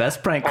not the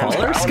best prank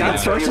caller. Scott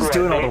Storch is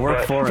doing all the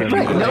work for him.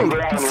 Right, no, Go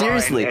online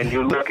seriously. And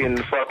you look in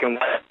fucking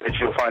that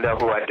you'll find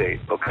out who I date,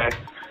 okay?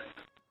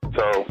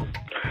 So,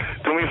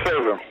 do me a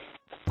favor.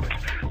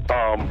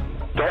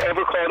 Don't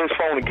ever call this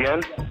phone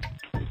again.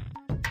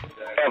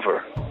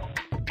 Ever.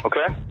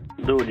 Okay?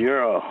 Dude,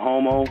 you're a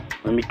homo.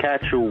 Let me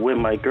catch you with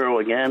my girl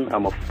again.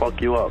 I'ma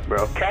fuck you up,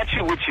 bro. Catch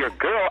you with your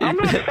girl? I'm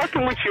not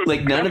fucking with your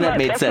Like, none of that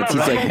made sense. He's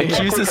like,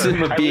 accuses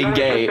him of being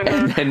gay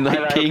and then,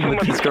 like, being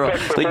with his girl.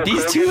 Like,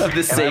 these two have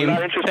the same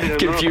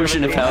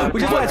confusion of how...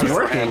 Which is why it's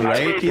working,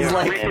 right? He's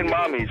like... freaking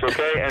mommies,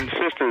 okay? And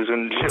sisters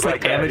and shit It's like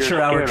like that.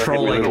 amateur hour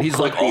trolling. And he's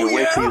like, oh,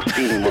 Wait till yeah. you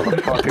see me,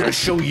 motherfucker. I'll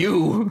show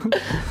you.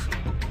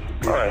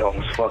 All right,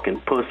 This fucking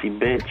pussy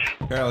bitch.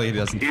 Apparently he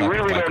doesn't you fuck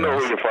really with my don't know who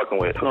girls. you're fucking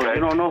with, No, okay? you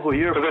don't know who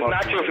you're Because it's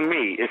not fucking just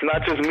me. It's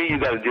not just me you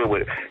got to deal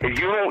with. If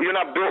you're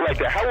not built like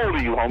that. How old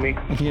are you,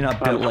 homie? You're not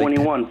I'm built like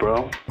 21,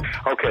 bro.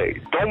 Okay,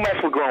 don't mess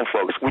with grown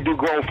folks. We do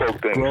grown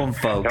folk things. Grown You know what I'm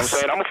folks.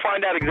 saying? I'm going to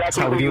find out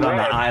exactly how we who do you it on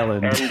are. the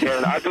island.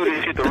 And I do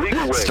this shit the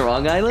legal way.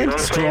 Strong Island? You know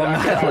what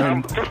I'm saying? Strong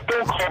Island. Just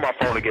don't call my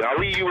phone again. I'll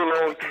leave you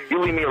alone.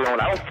 You leave me alone.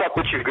 I don't fuck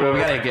with your girl. Well, we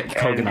gotta get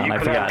Hogan on. I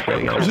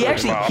forgot. He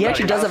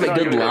actually does have a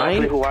good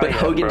line, but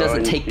Hogan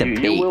doesn't take the bait.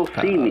 You will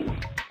see me.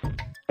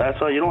 That's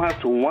why you don't have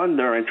to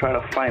wonder and try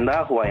to find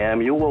out who I am.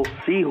 You will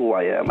see who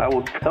I am. I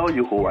will tell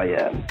you who I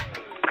am.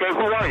 Okay,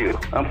 who are you?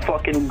 I'm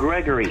fucking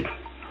Gregory.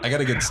 I got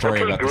a good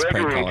story about this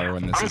prank caller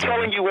when this I'm is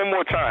telling over. you one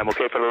more time,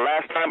 okay, for the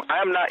last time,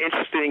 I'm not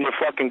interested in your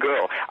fucking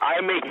girl. I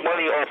make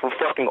money off of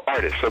fucking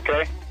artists,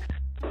 okay?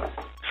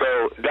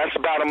 So that's the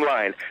bottom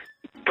line.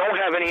 Don't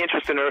have any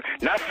interest in her,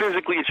 not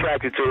physically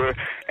attracted to her,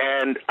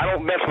 and I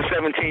don't mess with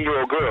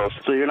 17-year-old girls.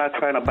 So you're not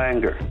trying to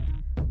bang her.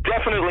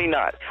 Definitely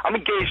not. I'm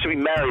engaged to be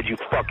married, you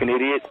fucking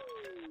idiot.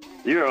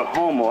 You're a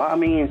homo. I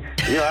mean,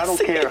 I don't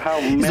care how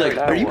married like,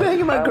 I are you was.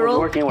 banging my If I was girl?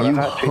 working with You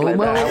a hot chick like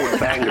that, I homo? would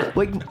bang her.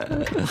 Like,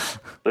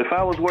 If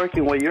I was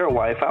working with your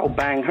wife, I would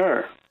bang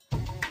her.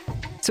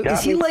 So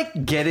is he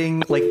like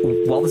getting, like,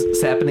 while this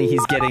is happening,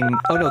 he's getting,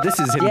 oh no, this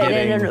is him yeah,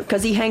 getting. no,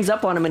 because he hangs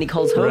up on him and he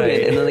calls Hogan,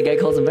 Right. and then the guy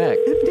calls him back.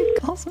 He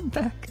calls him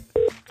back.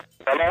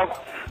 Hello?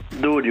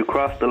 Dude, you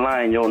crossed the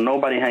line. Yo,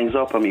 nobody hangs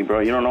up on me, bro.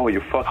 You don't know who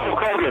you're fucking with.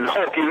 Hogan,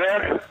 Hulk, you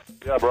there?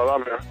 Yeah, brother,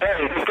 I'm here.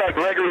 Hey, this guy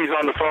Gregory's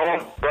on the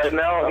phone right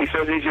now. He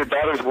says he's your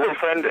daughter's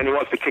boyfriend, and he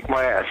wants to kick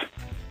my ass.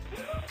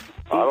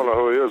 I don't know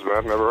who he is,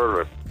 man. Never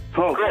heard of him.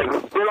 Oh, Greg,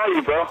 where are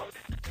you, bro?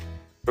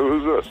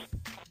 Who's this?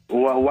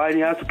 why do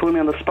you have to put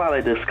me on the spot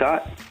like this,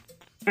 Scott?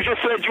 You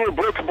just said you were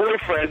Brooke's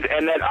boyfriend,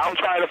 and that I'm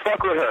trying to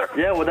fuck with her.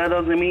 Yeah, well, that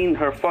doesn't mean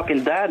her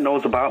fucking dad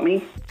knows about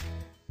me.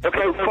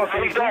 Okay, What the fuck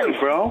are you doing,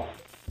 bro?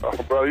 Oh,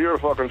 bro, you're a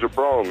fucking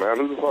jabron, man.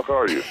 Who the fuck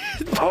are you?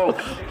 Oh,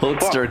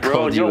 Hulkster fuck, bro.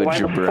 called you Yo, a why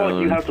the fuck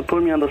jabron. you have to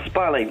put me on the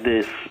spot like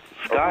this,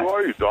 Who Scott?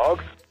 are you,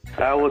 dog?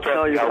 I will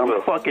tell you, I will.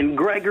 I'm fucking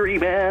Gregory,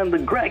 man. The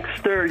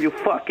Gregster, you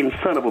fucking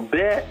son of a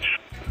bitch.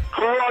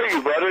 Who are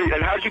you, brother?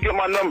 And how'd you get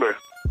my number?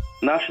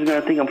 Now she's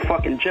gonna think I'm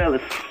fucking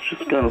jealous.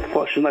 She's gonna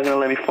fuck. She's not gonna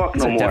let me fuck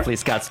no So more. definitely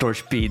Scott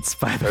Storch beats,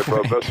 by the Hey,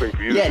 bro, way. best thing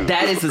for you Yeah, to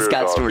that is the disappear,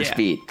 Scott dog. Storch Yeah.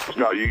 beat.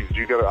 Scott,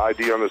 you got an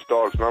ID on this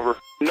dog's number?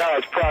 No,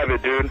 it's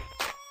private, dude.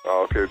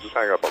 Oh, okay, just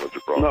hang up on the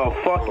jabron. No, I don't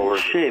know fucking where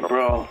shit, this-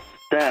 bro.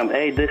 Damn,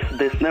 hey,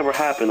 this never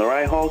happened, all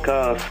right, Hulk?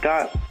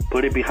 Scott,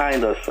 put it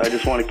behind us. I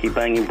just want to keep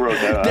banging Brooke.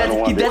 I don't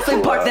want That's this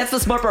the to, part. That's the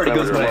smart part. He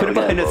goes, never "Put it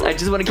behind again, us." bro. I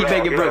just want to keep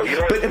banging Brooke. you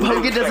know But if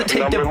Hogan doesn't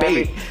take the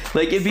bait,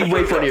 like it'd be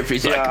way funnier if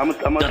he's like, Yeah, I'm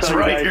gonna That's tell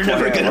you right, guys you're who I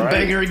never am, gonna all right?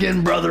 bang her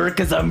again, brother,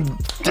 because I'm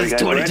just guys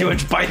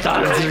 22-inch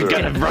pythons. You're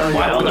gonna run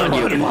wild on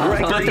you.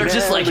 But they're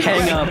just like,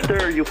 hang up.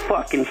 Sir, you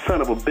fucking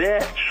son of a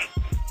bitch.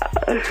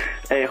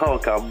 Hey,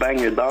 Hulk, I'll bang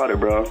your daughter,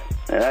 bro.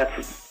 And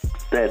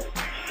that's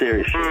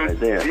serious shit right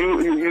there.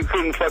 You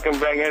couldn't fucking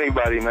bang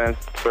anybody, man.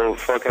 So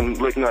fucking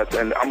lick nuts,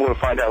 and I'm gonna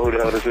find out who the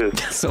hell this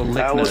is. So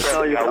I will lickness.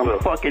 tell you, I will. I'm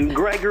fucking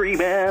Gregory,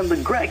 man. The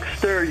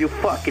Gregster, you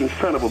fucking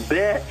son of a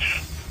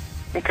bitch.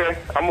 Okay,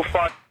 I'm gonna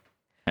find.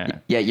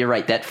 "Yeah, you're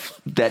right. That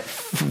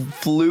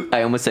flute."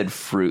 I almost said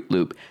Fruit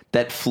Loop.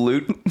 That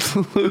flute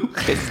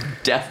is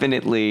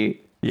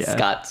definitely Yeah.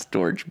 Scott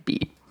Storch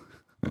beat.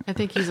 I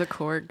think he's a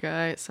Korg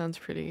guy. It sounds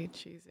pretty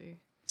cheesy.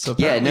 So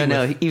Yeah, apparently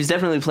no. He was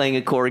definitely playing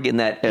a Korg in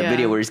that Yeah.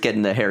 video where he's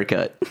getting the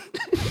haircut.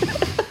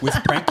 With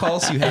prank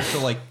calls, you have to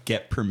like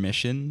get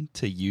permission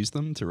to use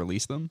them, to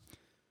release them.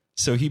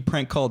 So he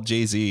prank called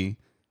Jay-Z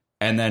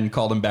and then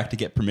called him back to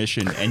get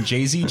permission. And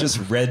Jay-Z just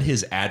read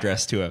his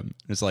address to him.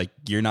 It's like,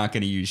 you're not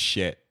going to use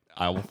shit.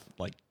 I will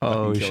like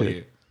fucking kill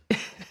shit. you.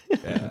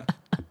 Yeah.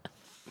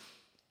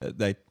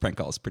 That prank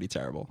call is pretty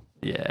terrible.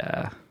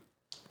 Yeah.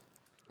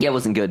 Yeah, it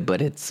wasn't good,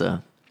 but it's.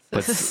 So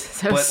But-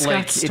 Scott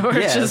like,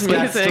 Storch's yeah,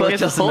 music. But the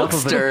just enough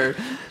of it.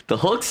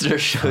 Hulkster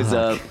shows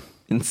up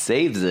and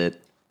saves it.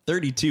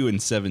 32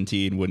 and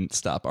 17 wouldn't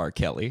stop R.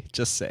 Kelly.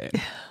 Just saying.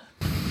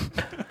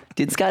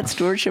 Did Scott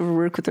Storch ever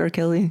work with R.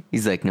 Kelly?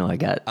 He's like, no, I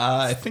got.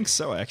 I think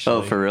so, actually.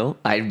 Oh, for real?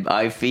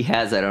 If he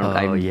has, I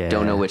don't yeah.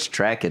 know which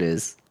track it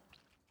is.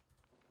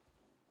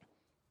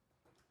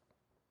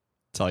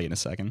 tell you in a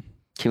second.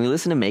 Can we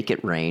listen to Make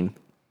It Rain?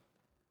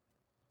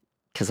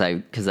 Because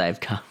I have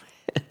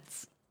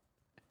comments.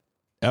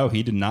 Oh,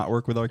 he did not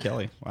work with R.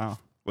 Kelly. Wow.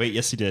 Wait,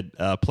 yes, he did.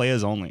 Play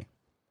as only.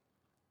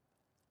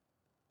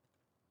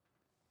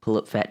 Pull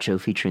up Fat Joe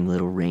featuring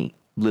Lil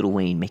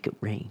Wayne, Make It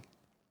Rain.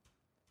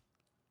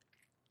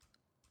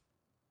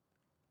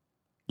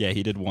 Yeah,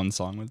 he did one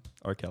song with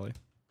R. Kelly.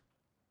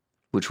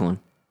 Which one?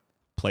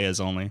 Play as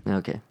only.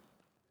 Okay.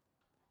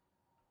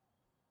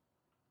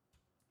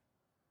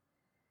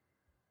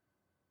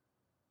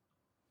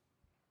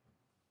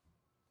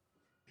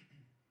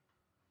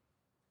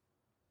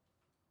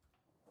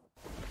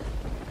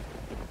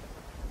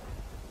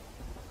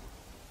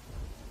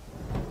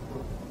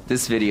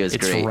 This video is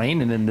great. It's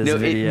raining in this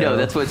video. No,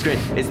 that's what's great.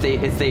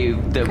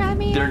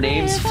 Their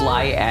names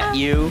fly at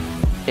you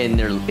in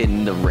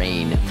the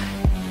rain.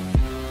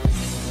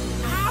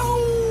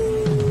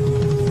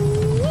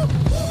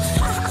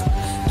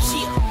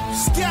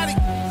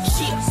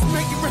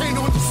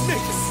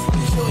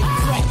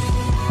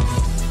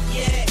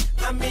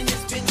 I'm in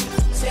this bitch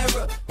with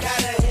terror. Got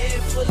a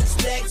head full of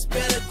stacks.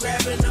 Better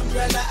grab an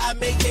umbrella. I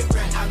make it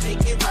right. I'm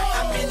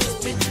in this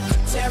bitch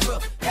with terror.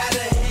 Got a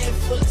head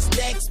full of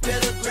stacks.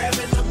 Better grab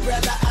an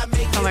umbrella. I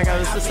make it. Oh my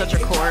god, this is such a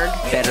Korg.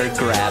 Better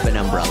grab an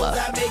umbrella.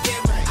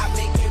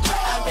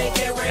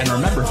 And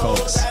remember,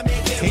 folks,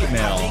 hate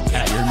mail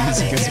at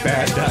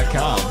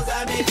yourmusicisbad.com.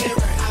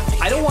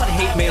 I don't want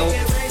hate mail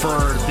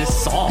for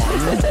this song.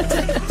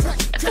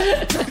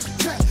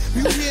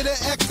 You hear the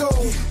echo,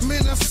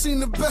 man, I've seen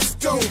the best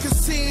go,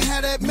 cause he ain't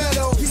had that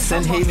metal.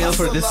 Send hate mail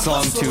for this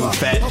song to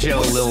Fat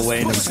Joe, Lil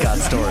Wayne, and Scott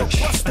Storch,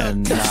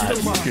 and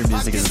not Your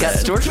Music Is Scott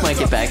Bad. Storch might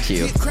get back to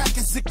you.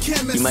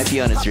 He might be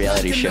on his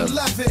reality show.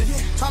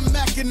 I'm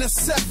macking a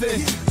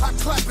 7. I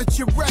clap at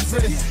your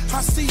reverend.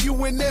 I see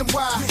you in NY.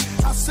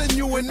 I send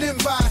you an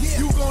invite.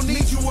 You gon'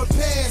 need you a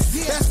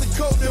pass. That's the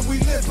code that we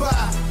live by.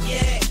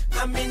 Yeah,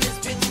 I'm in this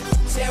bitch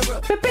with terror.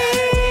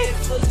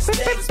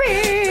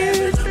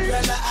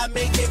 I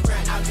make it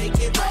right.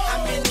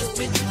 I'm in this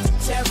bitch with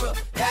terror.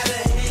 Got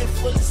a head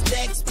full of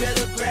stacks.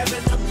 Better grab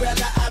an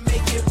umbrella. I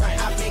make it right.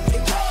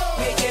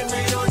 Make it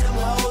rain on them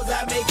hoes.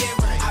 I make it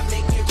right. I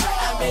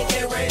make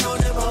it rain on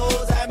them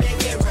hoes. I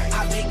make it right.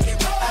 I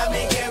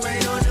make it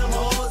rain on them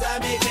hoes. I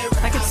make it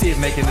right. I can see it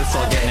making this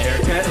song getting a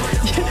haircut.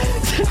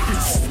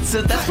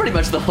 So that's pretty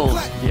much the whole.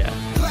 Yeah.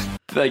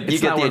 Like, It's you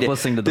get not the worth idea.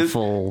 listening to the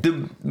full.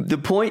 The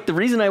point. The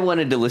reason I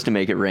wanted to listen to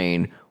Make It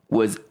Rain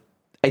was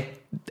I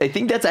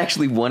think that's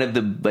actually one of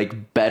the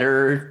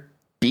better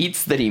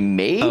beats that he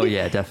made. Oh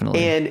yeah,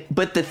 definitely.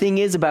 But the thing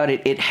is about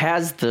it, it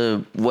has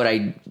what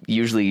I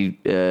usually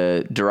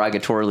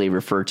derogatorily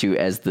refer to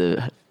as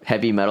the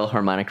heavy metal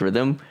harmonic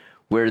rhythm,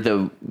 where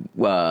the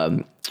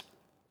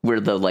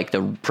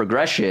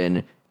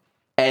progression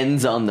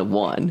ends on the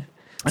 1.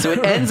 So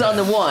it ends on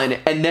the 1,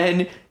 and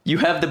then you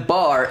have the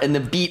bar and the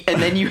beat, and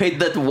then you hit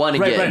the 1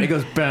 again. Right. It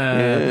goes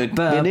ba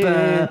ba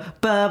ba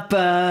ba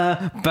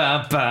ba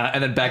ba ba,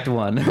 and then back to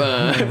 1.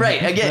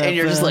 Right again, and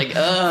you're just like,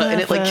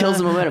 and it like kills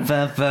the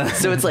momentum.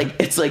 So it's like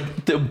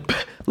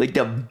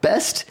the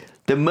best,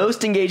 the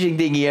most engaging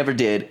thing he ever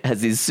did.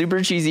 Has these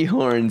super cheesy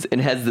horns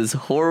and has this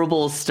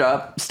horrible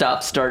stop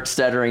start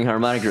stuttering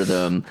harmonic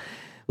rhythm.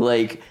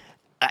 Like,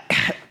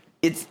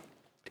 it's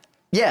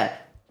yeah.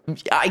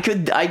 I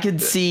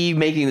could see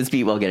making this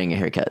beat while getting a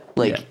haircut.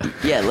 Like,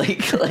 yeah,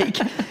 like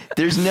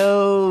there's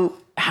no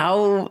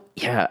how.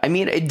 Yeah, I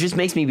mean, it just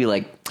makes me be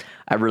like,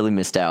 I really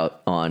missed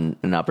out on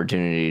an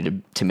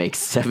opportunity to make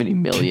 70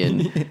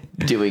 million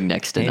doing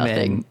next to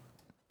nothing. Man,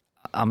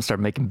 I'm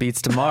starting making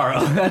beats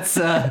tomorrow. That's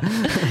Scott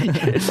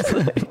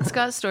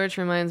Storch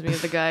reminds me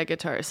of the guy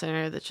Guitar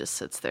Center that just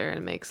sits there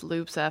and makes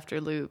loops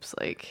after loops.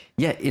 Like,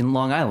 yeah, in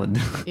Long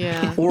Island.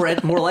 Yeah. Or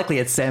more likely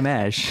at Sam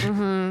Ash.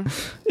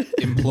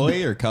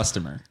 Employee or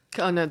customer?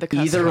 oh no, the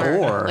customer. Either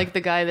or. Like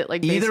the guy that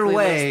like Either basically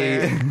way.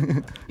 lives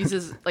there.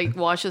 Uses like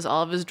washes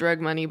all of his drug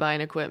money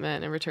buying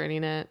equipment and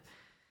returning it.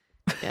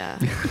 Yeah.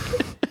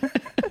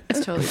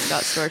 It's totally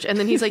Scott Storch. And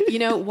then he's like,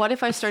 what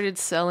if I started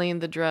selling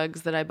the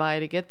drugs that I buy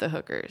to get the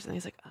hookers? And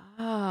he's like,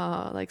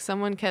 oh, like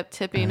someone kept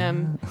tipping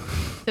him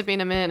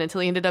in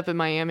until he ended up in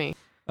Miami.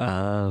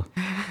 Oh.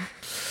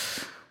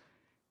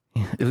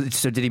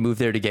 So did he move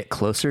there to get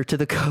closer to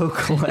the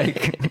coke?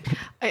 Like,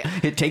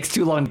 it takes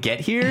too long to get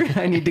here.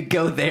 I need to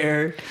go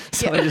there.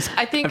 So Yeah,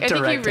 I think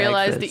he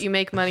realized that you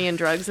make money in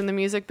drugs in the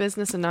music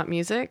business and not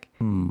music.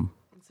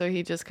 So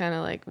he just kind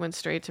of like went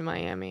straight to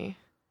Miami.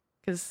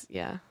 Because,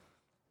 yeah.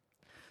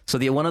 So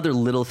the one other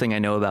little thing I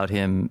know about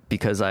him,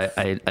 because I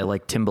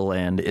like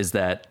Timbaland, is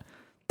that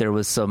there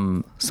was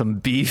some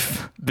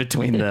beef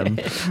between them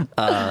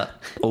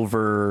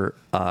over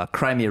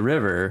Cry Me a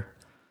River,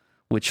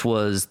 which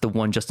was the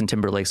one Justin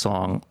Timberlake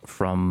song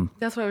from...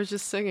 That's why I was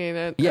just singing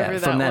it. Yeah,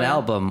 from that one.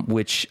 album,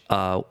 which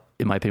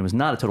in my opinion was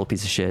not a total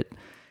piece of shit.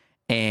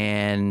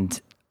 And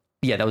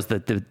yeah, that was the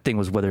thing,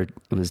 was whether it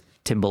was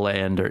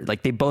Timbaland or...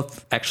 Like, they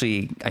both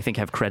actually, I think,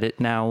 have credit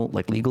now,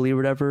 like legally or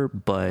whatever,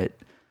 but...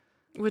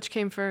 Which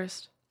came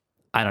first?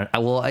 I don't...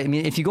 Well, I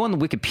mean, if you go on the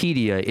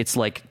Wikipedia, it's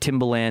like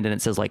Timbaland and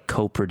it says like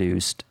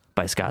co-produced by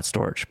by Scott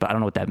Storch, but I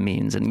don't know what that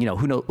means. And,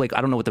 who knows, like, I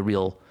don't know what the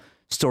real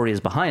story is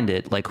behind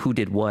it. Like, who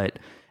did what,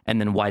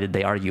 and then why did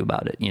they argue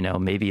about it?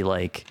 Maybe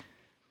like,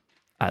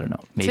 I don't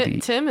know. Maybe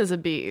Tim is a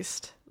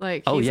beast.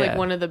 Like, he's like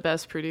one of the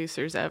best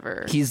producers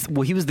ever. He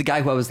was the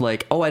guy who I was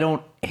like, I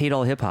don't hate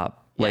all hip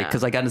hop. Like,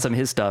 because I got into some of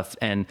his stuff,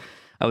 and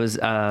I was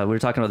we were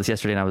talking about this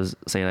yesterday, and I was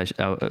saying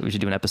we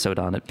should do an episode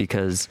on it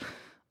because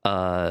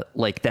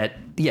like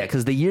that,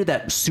 because the year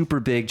that super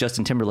big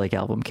Justin Timberlake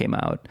album came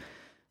out,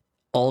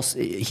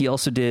 he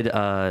also did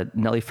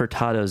Nelly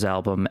Furtado's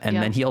album, and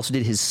then he also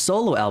did his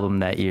solo album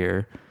that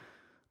year,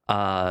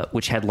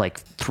 which had like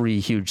 3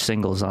 huge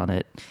singles on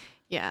it.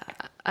 Yeah,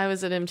 I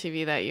was at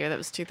MTV that year. That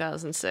was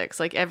 2006.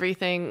 Like,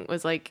 everything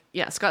was like,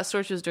 Scott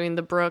Storch was doing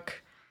the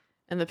Brooke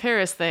and the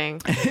Paris thing,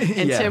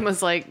 and Tim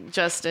was like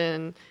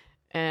Justin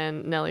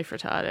and Nelly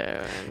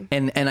Furtado.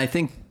 And I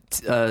think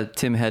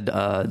Tim had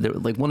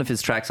like one of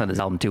his tracks on his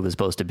album too was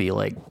supposed to be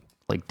like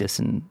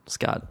dissing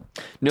Scott.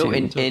 No,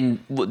 and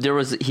there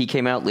was, he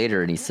came out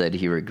later and he said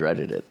he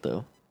regretted it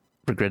though.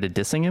 Regretted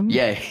dissing him?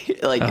 Yeah,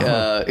 like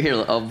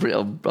here, I'll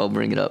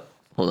bring it up.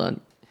 Hold on.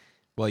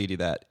 While you do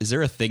that, is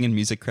there a thing in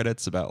music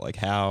credits about like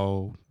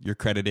how you're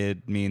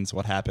credited means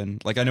what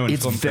happened? Like I know in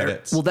film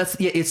credits. Well, that's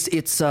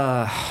it's.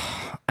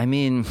 I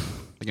mean,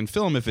 like in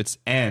film, if it's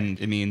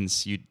end, it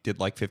means you did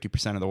like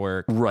 50% of the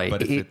work, right?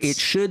 But if it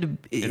should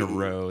in a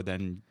row,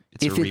 then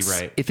it's a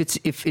rewrite.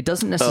 If it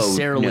doesn't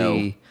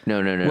necessarily.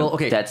 No. Well,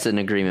 okay, that's an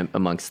agreement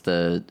amongst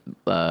the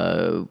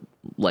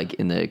like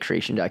in the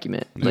creation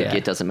document. Like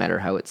it doesn't matter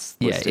how it's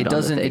listed. It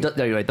doesn't. On the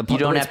thing. You're right. You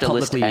don't have to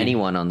list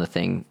anyone on the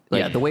thing.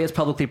 Like, the way it's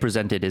publicly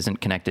presented isn't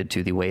connected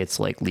to the way it's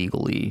like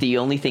legally. The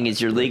only thing is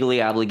you're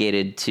legally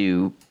obligated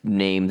to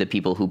name the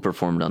people who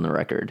performed on the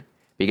record,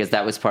 because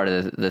that was part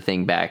of the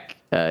thing back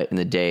in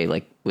the day,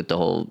 like with the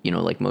whole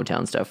like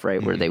Motown stuff, right?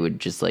 Mm-hmm. Where they would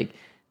just like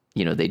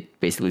they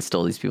basically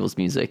stole these people's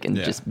music and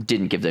just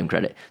didn't give them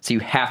credit. So you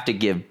have to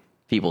give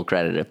people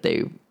credit if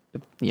they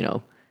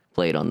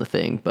played on the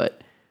thing,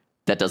 but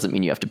that doesn't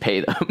mean you have to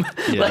pay them.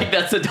 Like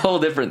that's a whole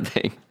different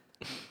thing.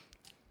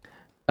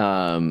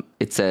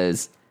 It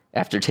says,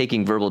 after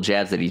taking verbal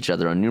jabs at each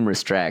other on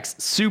numerous tracks,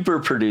 super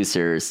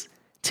producers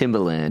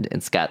Timbaland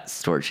and Scott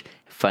Storch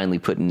finally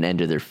put an end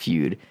to their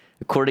feud.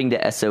 According to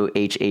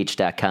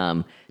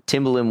SOHH.com,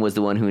 Timbaland was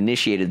the one who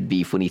initiated the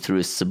beef when he threw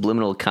a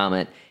subliminal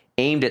comment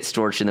aimed at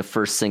Storch in the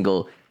first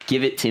single,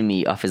 Give It To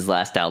Me, off his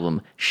last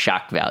album,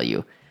 Shock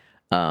Value.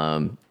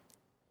 And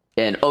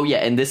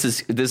this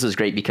is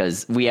great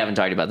because we haven't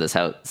talked about this,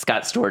 how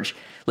Scott Storch,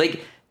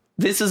 like,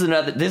 this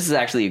is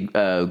actually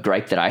a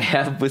gripe that I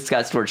have with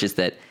Scott Storch, is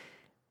that,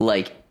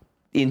 like,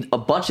 in a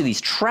bunch of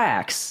these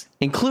tracks,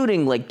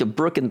 including like the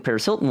Brooke and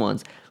Paris Hilton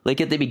ones,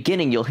 like at the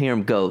beginning, you'll hear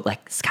him go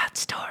like Scott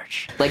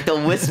Storch, like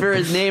they'll whisper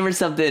his name or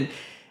something.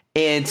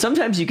 And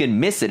sometimes you can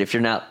miss it if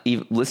you're not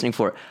even listening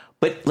for it.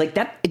 But like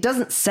that, it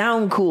doesn't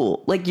sound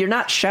cool. Like you're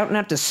not shouting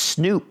out to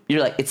Snoop.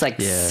 You're like, it's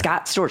like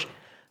Scott Storch.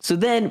 So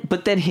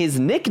but then his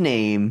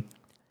nickname,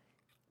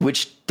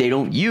 which they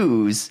don't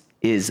use,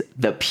 is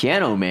the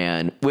Piano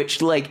Man,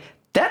 which like,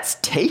 that's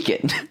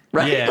taken,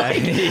 right?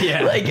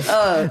 Yeah,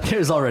 Like,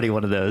 there's already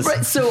one of those,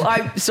 right? So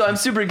I'm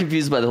super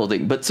confused by the whole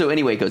thing. But so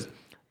anyway, it goes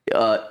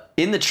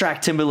in the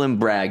track. Timbaland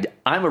bragged,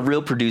 "I'm a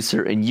real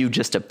producer, and you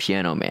just a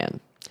piano man."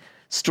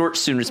 Storch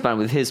soon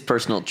responded with his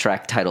personal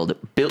track titled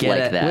 "Built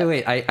Like That."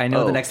 Wait, I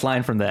know the next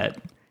line from that.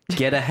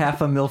 Get a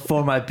 $500,000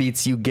 for my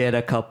beats, you get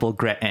a couple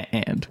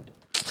grand.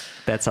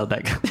 That's how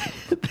that goes.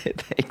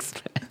 Thanks,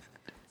 man.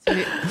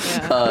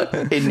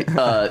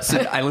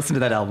 So, I listened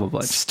to that album a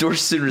bunch. Storch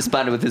soon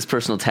responded with his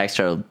personal text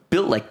titled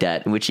 "Built Like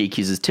That," in which he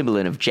accuses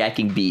Timbaland of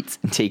jacking beats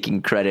and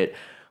taking credit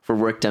for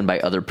work done by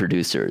other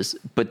producers.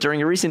 But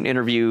during a recent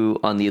interview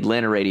on the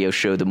Atlanta radio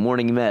show The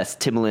Morning Mess,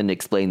 Timbaland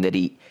explained that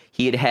he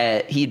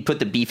had put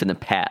the beef in the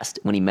past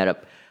when he met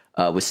up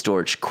with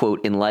Storch,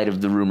 quote, in light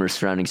of the rumors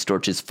surrounding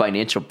Storch's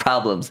financial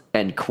problems,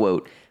 end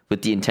quote,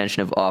 with the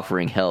intention of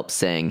offering help,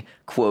 saying,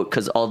 quote,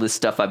 because all this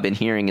stuff I've been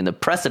hearing in the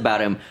press about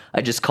him,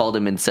 I just called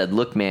him and said,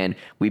 look, man,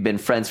 we've been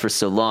friends for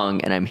so long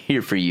and I'm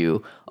here for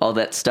you. All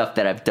that stuff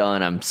that I've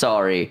done, I'm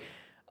sorry.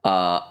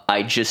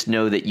 I just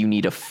know that you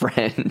need a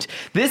friend.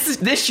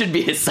 This should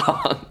be his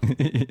song.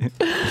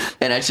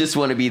 And I just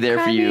want to be there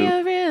for you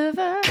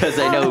because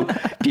I know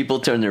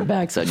people turn their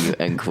backs on you,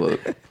 end quote.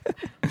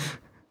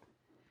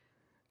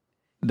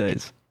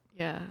 Nice.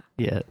 Yeah.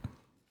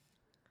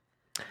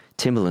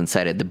 Timbaland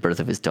cited the birth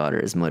of his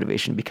daughter as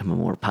motivation to become a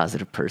more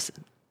positive person.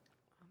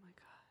 Oh my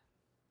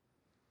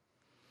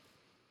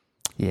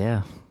God.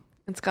 Yeah.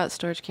 And Scott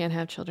Storch can't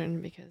have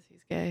children because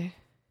he's gay.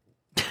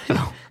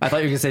 Oh, I thought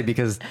you were going to say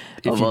because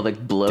of all the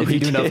blow did he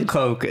do did. enough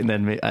coke and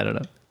then I don't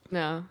know.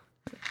 No.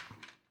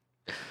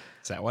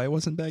 Is that why I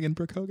wasn't bagging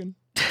Brooke Hogan?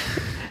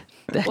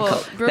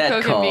 Brooke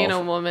Hogan being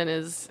a woman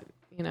is,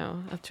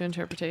 up to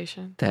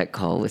interpretation. That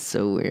call was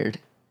so weird.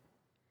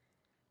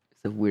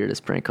 It's the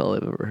weirdest prank call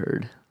I've ever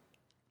heard.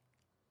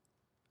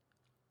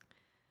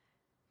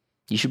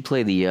 You should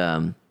play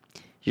either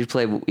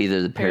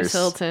the Paris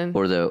Hilton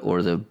or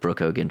the Brooke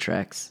Hogan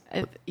tracks.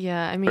 I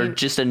mean, or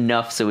just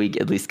enough so we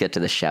at least get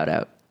to the shout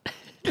out.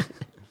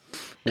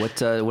 What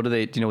do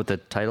they? Do you know what the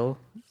title?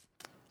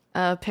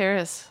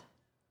 Paris.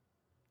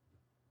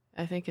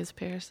 I think is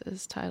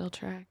Paris's title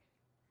track.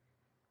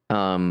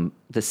 I'm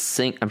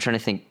trying to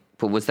think.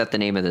 But was that the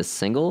name of the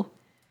single?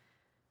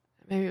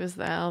 Maybe it was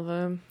the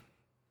album.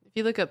 If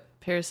you look up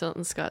Paris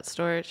Hilton, Scott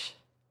Storch.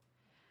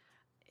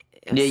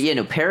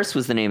 No, Paris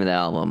was the name of the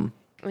album.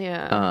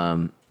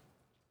 Yeah.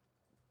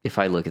 If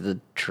I look at the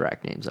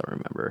track names, I'll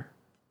remember.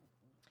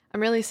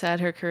 I'm really sad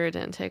her career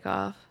didn't take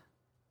off.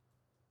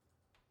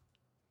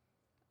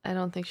 I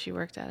don't think she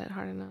worked at it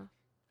hard enough.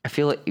 I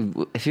feel like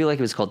it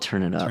was called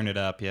Turn It Up. Turn It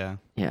Up, yeah.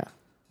 Yeah.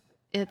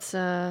 It's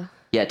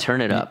Yeah,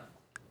 Turn It Up.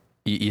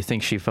 You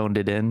think she phoned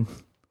it in?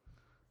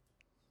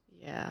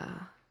 Yeah.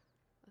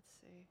 Let's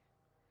see.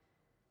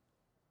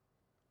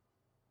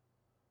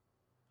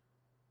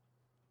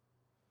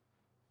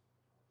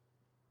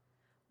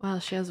 Wow,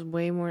 she has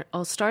way more.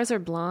 Oh, Stars Are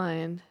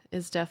Blind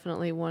is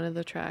definitely one of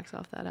the tracks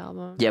off that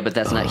album. Yeah, but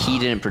that's not. He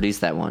didn't produce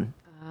that one.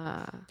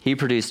 He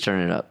produced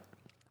Turn It Up.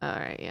 All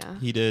right, yeah.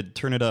 He did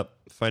Turn It Up,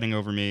 Fighting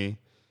Over Me,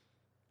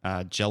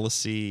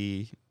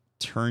 Jealousy,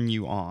 Turn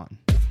You On,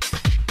 and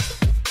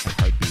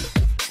Heartbeat.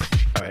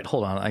 All right,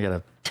 hold on. I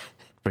gotta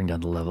bring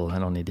down the level. I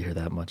don't need to hear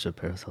that much of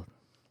Paris Hilton.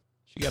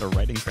 She got a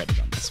writing credit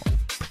on this one.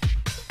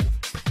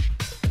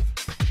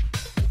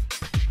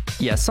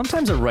 Yeah,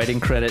 sometimes a writing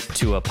credit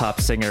to a pop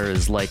singer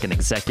is like an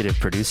executive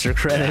producer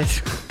credit.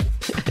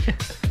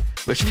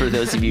 Which, for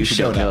those of you who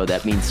don't know,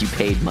 that means you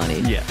paid money.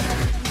 Yeah.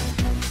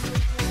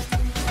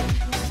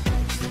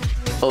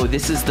 Oh,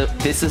 this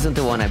isn't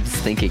the one I was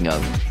thinking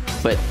of,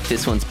 but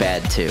this one's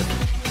bad too.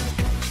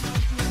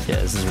 Yeah,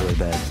 this is really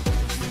bad.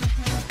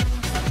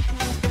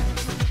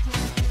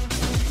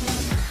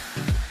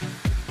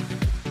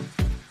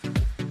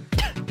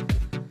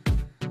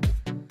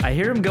 I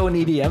hear him going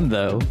EDM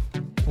though.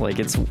 Like,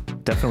 it's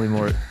definitely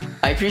more.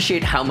 I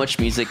appreciate how much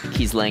music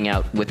he's laying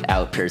out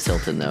without Paris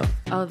Hilton though.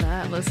 Oh,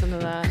 listen to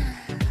that.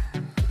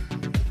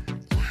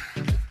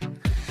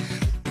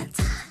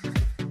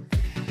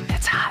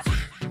 That's hot.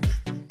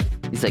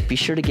 He's like, be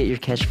sure to get your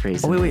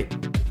catchphrase. Oh, wait.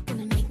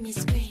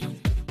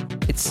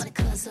 It's,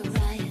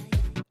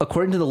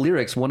 according to the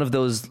lyrics, one of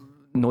those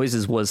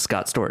noises was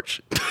Scott Storch.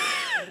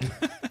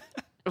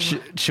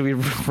 Should we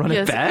run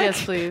it back?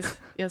 Yes, please.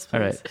 Yes,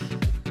 please.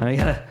 All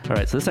right. All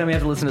right. So this time we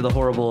have to listen to the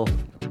horrible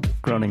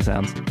groaning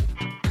sounds.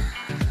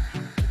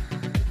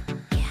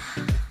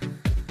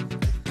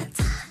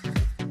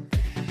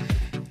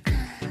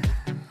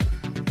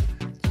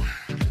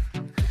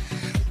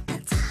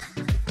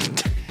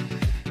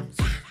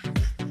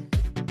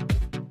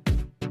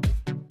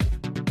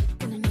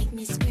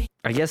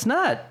 I guess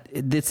not.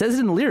 It says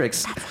it in the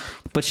lyrics,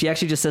 but she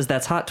actually just says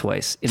 "that's hot"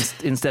 twice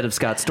instead of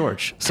Scott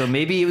Storch. So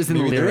maybe it was in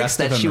the lyrics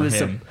that she was.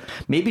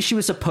 Maybe she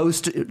was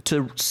supposed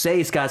to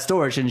say Scott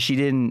Storch, and she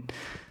didn't.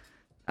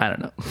 I don't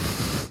know.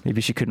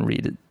 Maybe she couldn't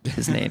read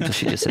his name, so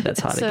she just said "that's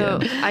hot"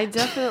 again.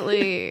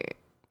 So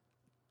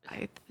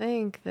I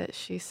think that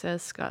she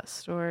says Scott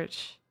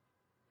Storch.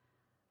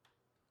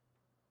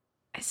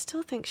 I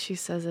still think she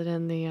says it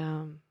in the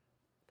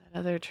that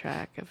other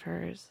track of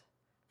hers.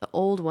 The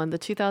old one, the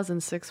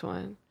 2006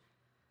 one.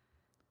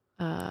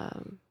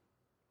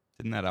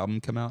 Didn't that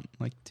album come out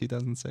like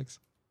 2006?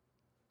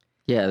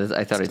 Yeah,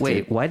 I thought it did.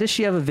 Wait, why does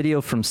she have a video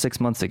from 6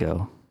 months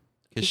ago?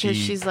 Because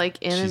she's like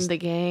in the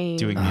game.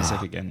 Doing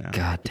music again now.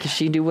 God. Because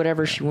she can do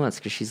whatever she wants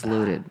because she's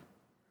loaded.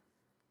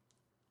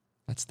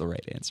 That's the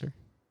right answer.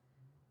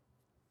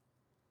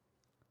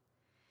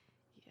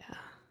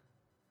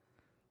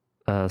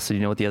 Yeah. So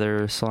you know what the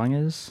other song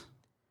is?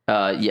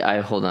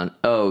 Yeah, hold on.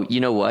 Oh, you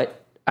know what?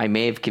 I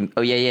may have...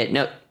 Oh, yeah.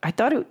 No, I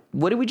thought it...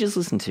 What did we just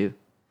listen to?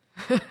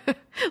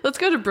 Let's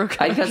go to Brooke.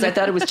 Because I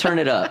thought it was Turn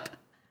It Up.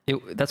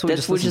 That's what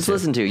we just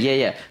listened to.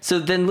 Yeah. So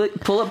then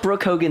pull up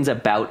Brooke Hogan's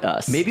About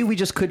Us. Maybe we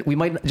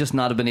might just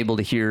not have been able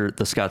to hear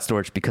the Scott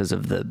Storch because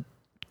of the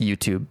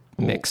YouTube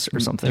mix or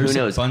something. There's Who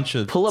knows? A bunch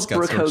of pull up Scott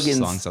Brooke Storch Hogan's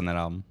songs on that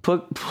album.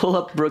 Pull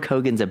up Brooke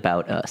Hogan's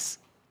About Us.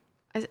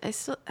 I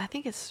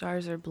think it's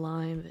Stars Are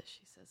Blind that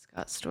she says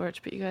Scott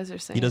Storch, but you guys are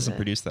saying he doesn't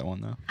produce that one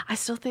though. I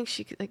still think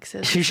she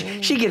says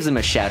she gives him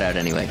a shout out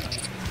anyway.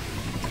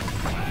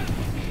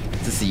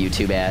 Is this a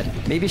YouTube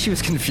ad? Maybe she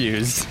was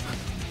confused.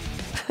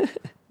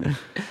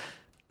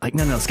 Like,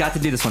 no, Scott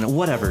did do this one.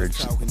 Whatever.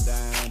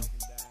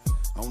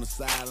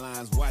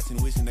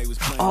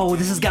 Oh,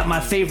 this has got my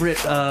favorite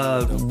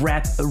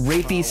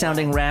rapey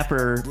sounding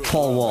rapper,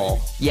 Paul Wall.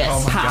 Yes.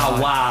 Oh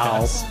Pow wow.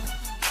 Yes.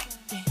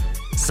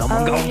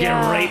 Someone go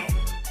get raped.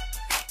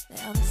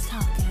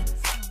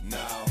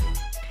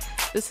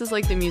 This is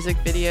like the music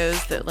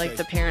videos that like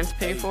the parents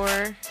pay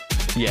for.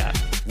 Yeah.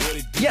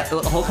 Yeah,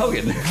 Hulk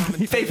Hogan.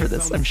 He paid for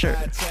this, I'm sure.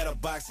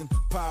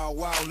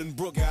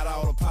 Brooke got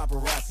all the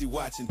paparazzi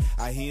watching.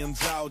 I hear him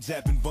jaw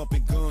japping,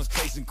 bumping guns,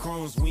 chasing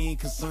crumbs. We ain't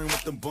concerned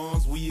with them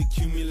bums. We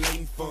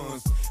accumulating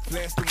funds.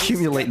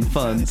 Accumulating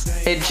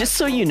funds. And just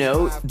so you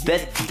know,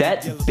 that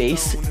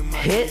bass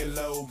hit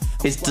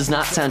does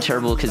not sound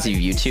terrible because of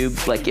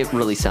YouTube. Like, it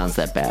really sounds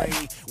that bad.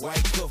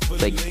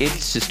 Like,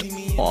 it's just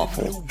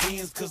awful.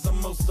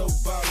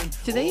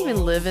 Do they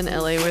even live in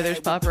LA where there's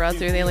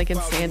paparazzi? Or are they like in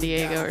San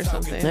Diego or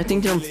something? And I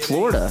think they're in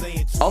Florida.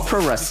 All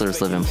pro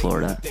wrestlers live in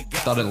Florida. I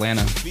thought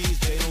Atlanta.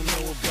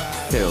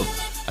 Who?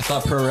 I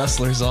thought pro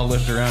wrestlers all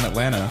lived around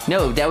Atlanta.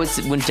 No, that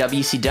was when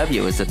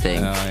WCW was a thing.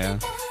 Oh, yeah.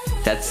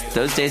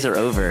 Those days are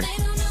over.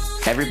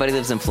 Everybody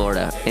lives in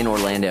Florida, in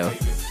Orlando.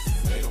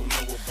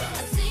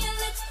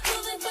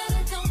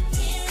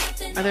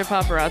 Are there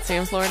paparazzi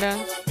in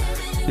Florida?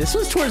 This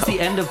was towards the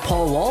end of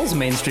Paul Wall's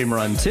mainstream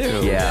run,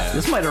 too. Yeah.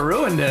 This might have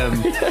ruined him.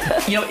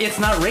 It's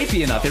not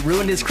rapey enough. It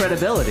ruined his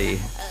credibility.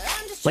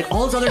 Like,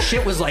 all his other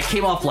shit was, like,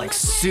 came off, like,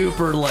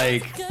 super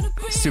rape.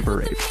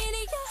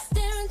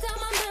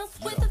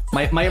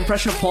 My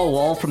impression of Paul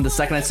Wall from the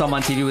second I saw him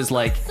on TV was,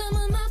 like,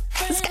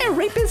 this guy a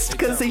rapist?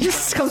 Because he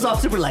just comes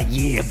off super like,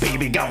 yeah,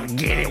 baby, go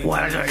get it.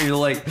 What? You're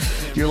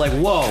like,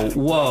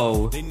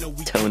 whoa.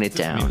 Tone it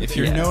down. If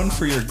you're known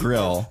for your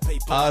grill,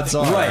 odds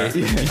are. Right.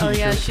 Oh,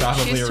 yeah,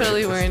 she's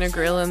totally wearing a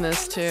grill in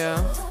this, too.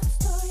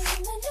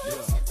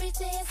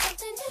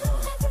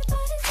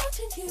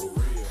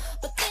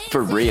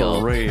 For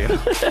real.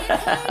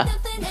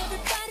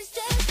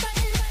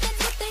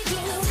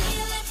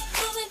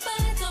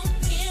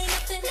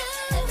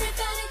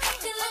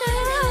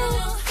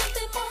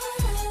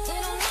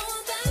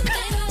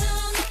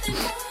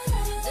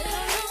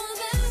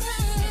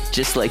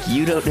 Just like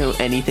you don't know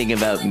anything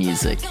about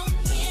music.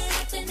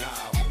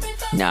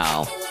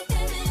 No.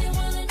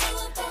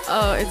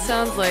 Oh, it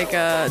sounds like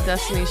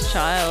Destiny's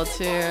Child,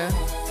 too.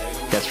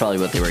 That's probably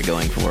what they were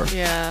going for.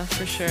 Yeah,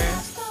 for sure.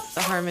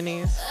 The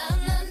harmonies.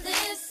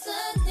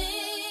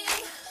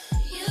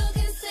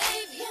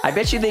 I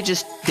bet you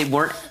they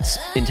weren't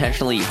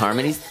intentionally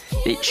harmonies.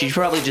 She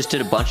probably just did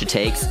a bunch of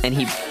takes, and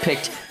he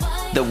picked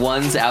the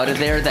ones out of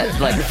there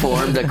that like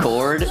formed a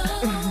chord.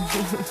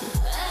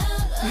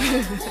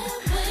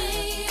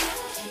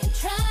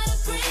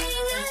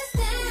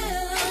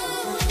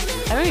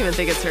 I don't even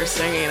think it's her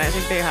singing. I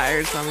think they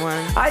hired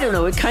someone. I don't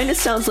know. It kind of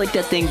sounds like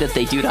that thing that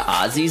they do to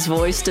Ozzy's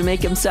voice to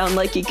make him sound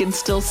like he can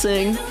still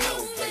sing.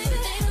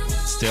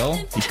 Still?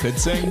 He could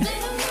sing?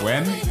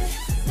 When?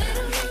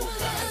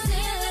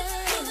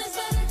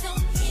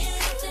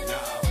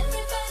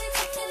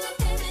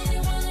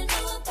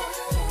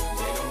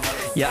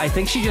 Yeah, I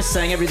think she just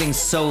sang everything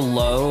so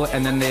low,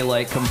 and then they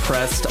like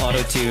compressed,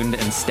 auto-tuned,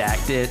 and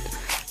stacked it.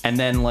 And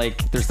then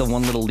like there's the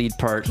one little lead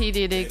part. P.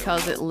 Diddy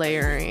calls it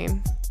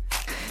layering.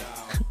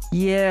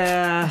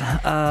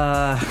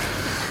 Yeah.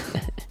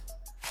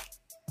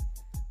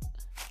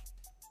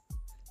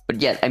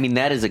 But yeah, I mean,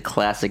 that is a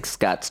classic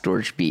Scott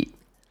Storch beat.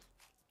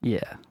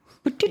 Yeah.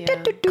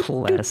 Classic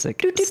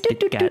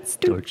Scott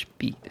Storch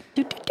beat.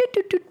 Do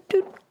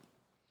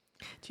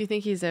you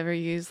think he's ever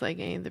used like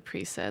any of the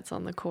presets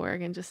on the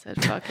Korg and just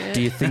said fuck it?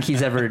 Do you think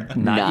he's ever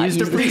not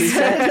used a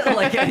preset?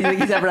 Like, do you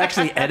think he's ever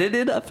actually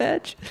edited a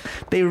fetch?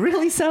 They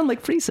really sound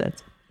like presets.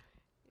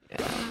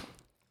 Yeah.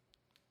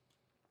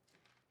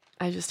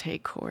 I just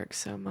hate Korg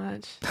so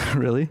much.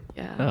 Really?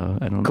 Yeah. Oh,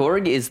 I don't know.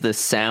 Korg is the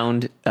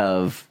sound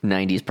of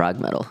 90s prog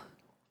metal.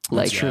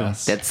 Like, true.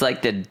 That's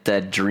like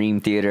the Dream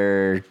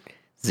Theater,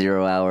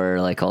 0 Hour,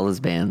 like all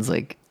those bands.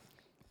 Like,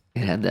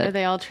 it had that. Are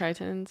they all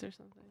Tritons or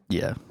something?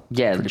 Yeah.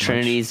 Yeah, the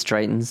Trinities,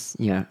 Tritons.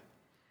 Yeah.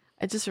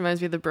 It just reminds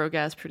me of the broke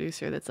ass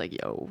producer that's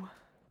like, yo,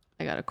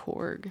 I got a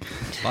Korg.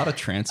 A lot of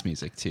trance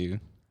music,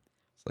 too.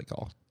 It's like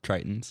all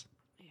Tritons.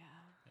 Yeah.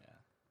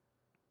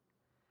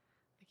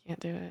 I can't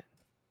do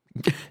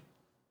it.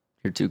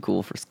 You're too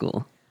cool for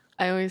school.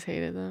 I always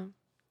hated them.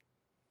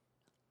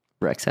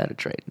 Rex had a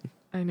Triton.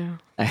 I know.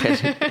 I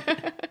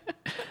had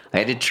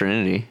a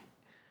Trinity.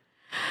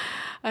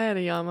 I had a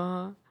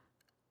Yamaha.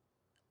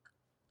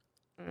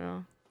 I don't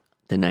know.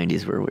 The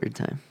 90s were a weird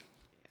time.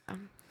 Yeah.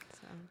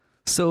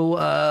 So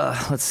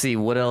let's see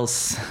what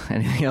else.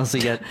 Anything else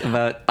you get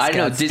about? I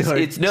know Scott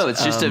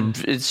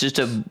Storch? it's just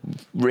a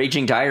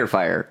raging tire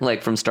fire,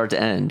 like from start to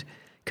end,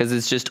 because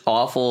it's just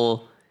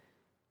awful.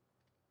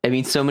 I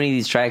mean, so many of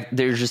these tracks,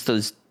 there's just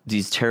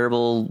these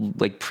terrible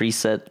like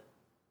preset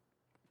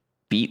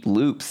beat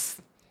loops,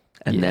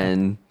 and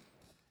then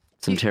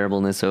some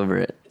terribleness over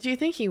it. Do you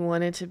think he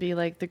wanted to be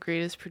like the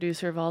greatest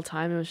producer of all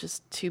time and was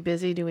just too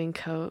busy doing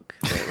coke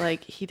that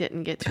like he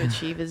didn't get to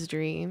achieve his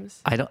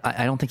dreams? I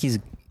don't think he's.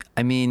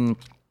 I mean,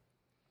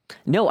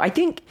 no, I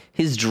think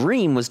his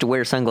dream was to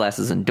wear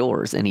sunglasses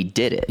indoors, and he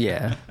did it.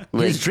 yeah.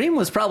 Like, His dream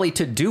was probably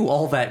to do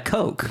all that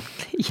coke,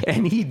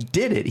 and he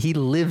did it. He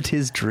lived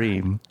his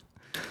dream.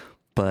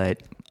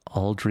 But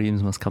all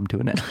dreams must come to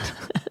an end.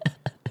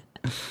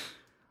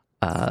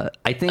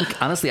 I think,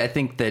 honestly,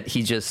 that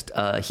he just,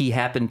 he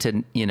happened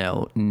to,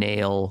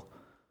 nail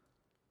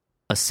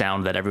a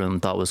sound that everyone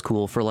thought was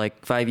cool for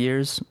like 5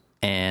 years,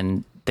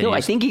 and then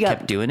I think he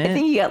kept doing it. I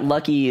think he got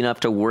lucky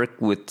enough to work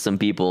with some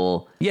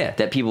people Yeah.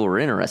 that people were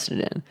interested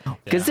in.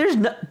 Because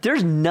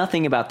there's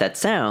nothing about that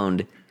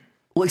sound.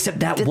 Well, except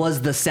that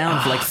was the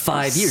sound for like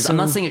 5 years. I'm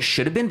not saying it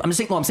should have been. I'm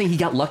saying he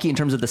got lucky in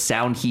terms of the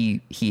sound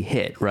he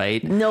hit,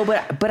 right? No,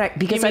 but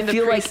because I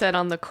feel like preset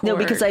on the chord.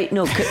 because I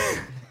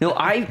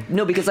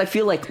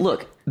feel like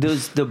look,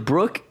 the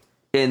Brooke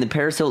and the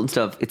Paris Hilton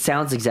stuff, it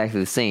sounds exactly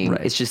the same.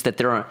 Right. It's just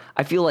that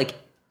I feel like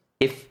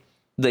if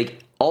like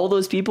all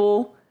those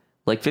people,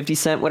 like 50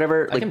 Cent,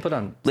 whatever, I can put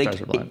on like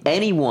Stars Are Blind.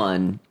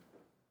 anyone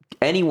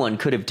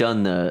could have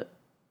done the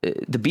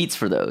beats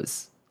for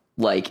those.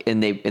 Like,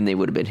 and they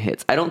would have been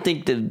hits. I don't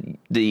think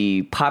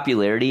the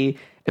popularity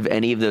of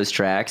any of those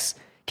tracks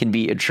can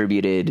be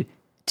attributed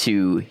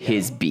to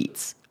his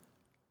beats.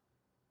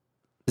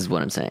 Is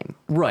what I'm saying.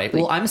 Right.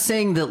 Well, I'm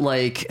saying that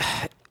like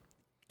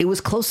it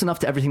was close enough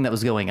to everything that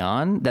was going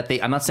on that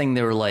I'm not saying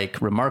they were like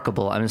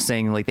remarkable. I'm just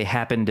saying like they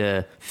happened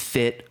to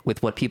fit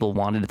with what people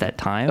wanted at that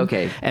time.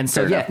 Okay. And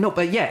so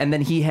and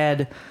then he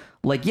had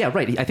like, yeah,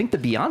 right. I think the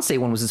Beyonce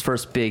one was his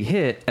first big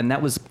hit, and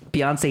that was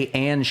Beyonce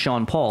and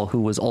Sean Paul, who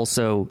was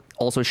also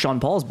Sean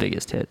Paul's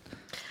biggest hit.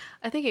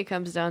 I think it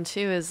comes down to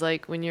is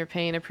like when you're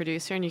paying a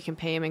producer and you can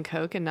pay him in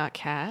coke and not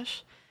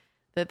cash,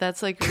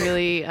 that's like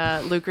really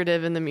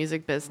lucrative in the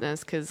music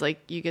business because like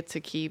you get to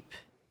keep,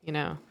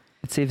 It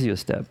saves you a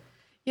step.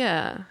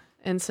 Yeah.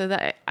 And so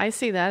that I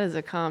see that as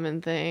a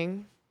common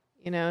thing.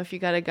 If you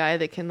got a guy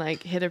that can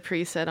like hit a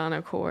preset on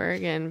a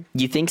Korg and...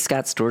 You think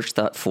Scott Storch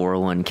thought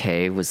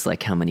 401k was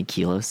like how many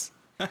kilos?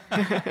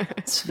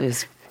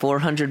 It's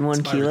 401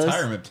 It's my kilos?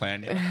 retirement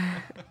plan.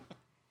 Yeah.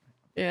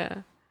 Yeah.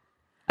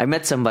 I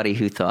met somebody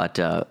who thought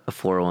a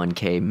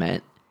 401k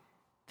meant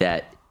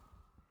that,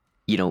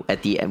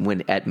 at the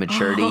end, at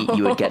maturity,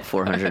 you would get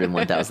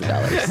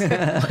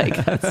 $401,000.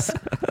 Like, that's...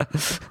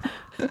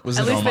 Was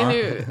At it least they Omar?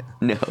 knew.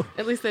 No.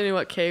 At least they knew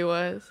what K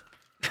was.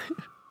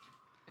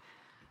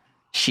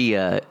 She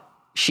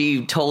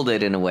told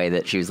it in a way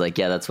that she was like,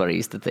 yeah, that's what I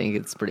used to think.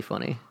 It's pretty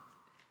funny.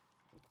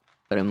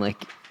 But I'm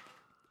like,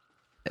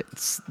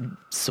 it's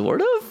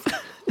sort of.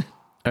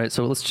 All right,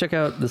 so let's check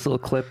out this little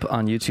clip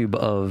on YouTube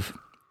of...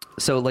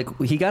 So, like,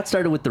 he got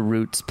started with the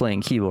Roots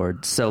playing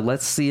keyboard. So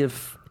let's see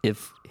if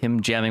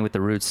him jamming with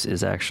the Roots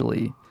is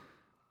actually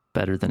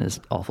better than his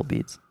awful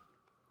beats.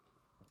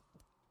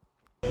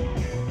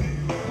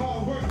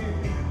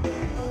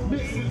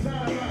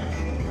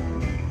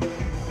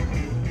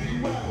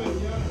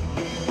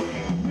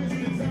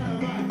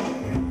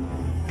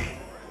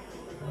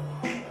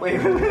 Wait.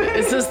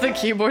 Is this the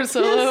keyboard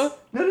solo? Yes.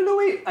 No,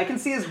 wait. I can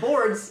see his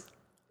boards.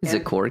 Is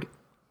it Korg?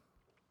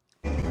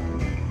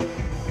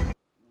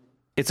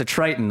 It's a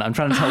Triton. I'm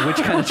trying to tell which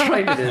kind of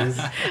Triton it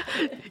is.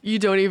 You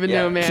don't even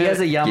know, man. He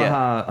has a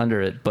Yamaha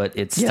under it, but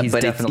he's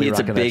definitely it's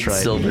a rocking big that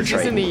Triton. silver He's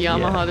using Triton. the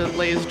Yamaha to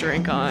lay his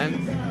drink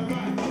on.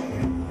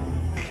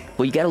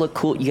 Well, you gotta look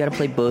cool. You gotta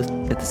play both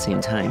at the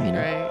same time,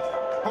 Right.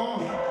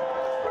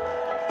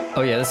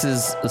 Oh yeah, this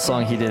is the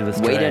song he did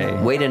with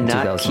Dre. Way to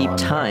not keep 2001.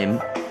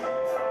 time.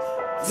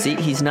 See,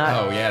 he's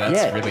not. Oh, yeah,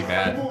 that's really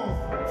bad.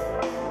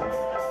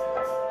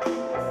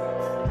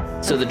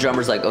 So the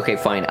drummer's like, okay,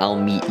 fine, I'll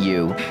meet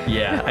you.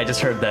 Yeah, I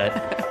just heard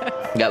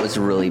that. That was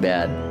really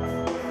bad.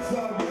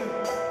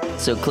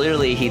 So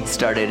clearly he'd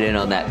started in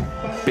on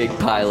that big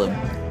pile of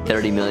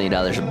 $30 million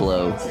of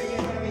blow.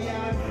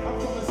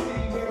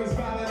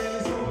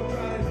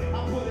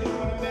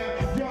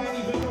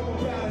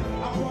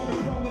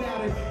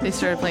 They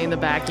started playing the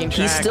backing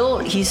track.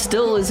 He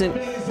still isn't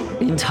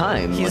in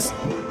time.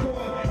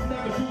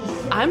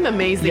 I'm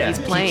amazed that he's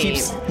He playing.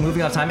 keeps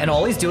moving off time, and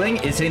all he's doing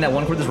is hitting that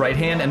one chord with his right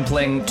hand and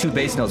playing two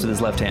bass notes with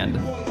his left hand.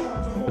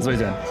 That's what he's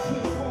doing.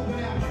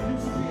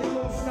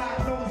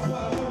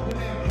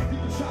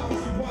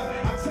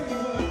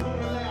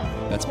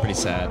 That's pretty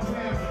sad.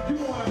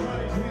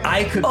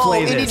 I could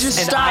play this, and he just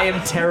and stopped. I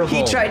am terrible.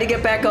 He tried to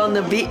get back on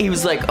the beat. He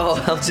was like,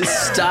 oh, I'll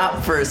just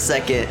stop for a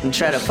second and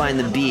try to find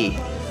the beat.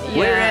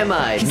 Where am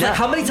I? He's like,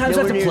 how many times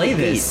do I have to Nowhere play near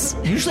the this?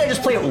 Usually I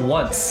just play it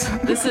once.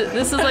 This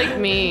is like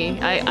me.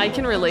 I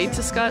can relate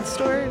to Scott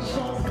Storch.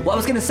 Well, I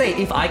was gonna say,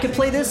 if I could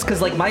play this,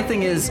 because like my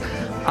thing is,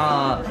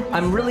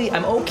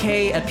 I'm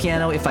okay at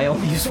piano if I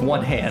only use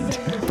one hand.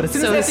 But as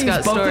soon So as is I have to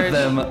use Scott both Storch. of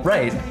them,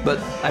 right?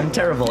 But I'm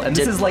terrible, and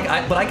this is like,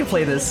 but I could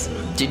play this.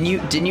 Didn't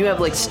you have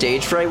like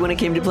stage fright when it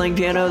came to playing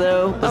piano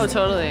though? Oh,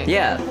 totally.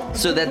 Yeah.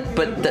 So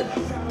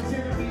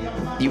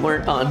you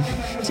weren't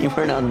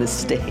on the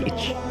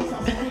stage.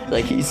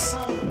 Like he's.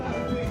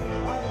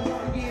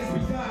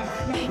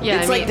 Yeah,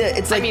 It's like the-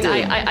 it's like I mean, the-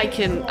 I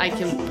can. I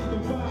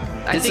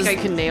This think is- I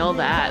can nail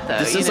that though.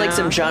 This you is like know?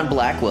 some John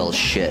Blackwell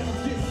shit.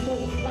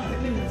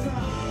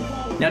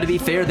 Now, to be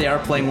fair, they are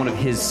playing one of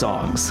his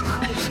songs.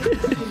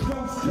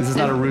 This is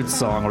not a Roots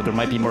song, or there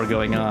might be more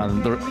going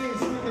on.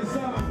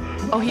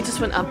 Oh, he just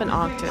went up an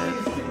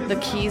octave. The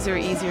keys are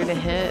easier to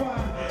hit.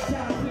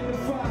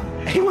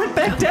 He went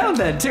back down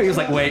then too. He was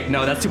like, "Wait,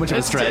 no, that's too much of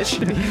a stretch.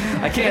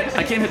 I can't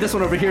hit this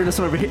one over here, this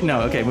one over here.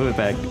 No, okay, move it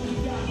back."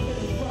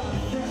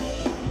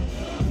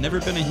 Never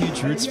been a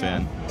huge Roots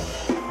fan.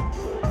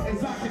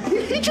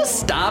 He just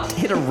stopped,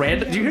 hit a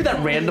random. Do you hear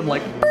that random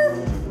like?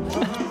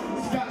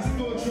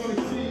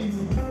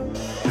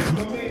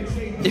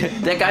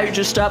 That guy who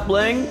just stopped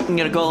playing, I'm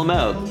gonna call him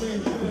out.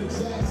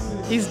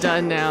 He's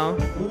done now.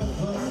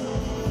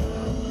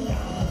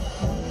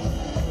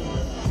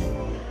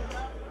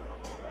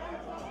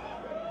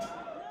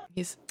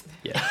 He's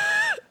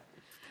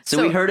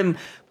So we heard him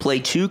play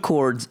 2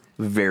 chords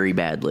very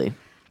badly.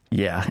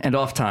 Yeah, and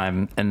off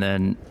time, and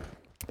then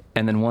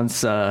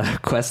once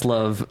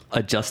Questlove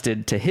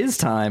adjusted to his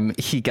time,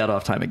 he got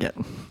off time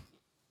again.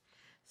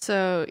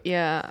 So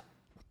yeah,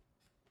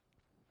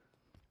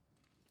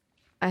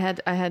 I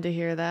had to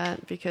hear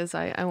that because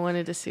I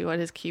wanted to see what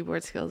his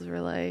keyboard skills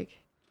were like.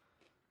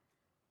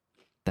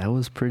 That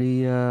was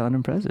pretty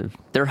unimpressive.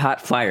 They're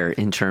hot fire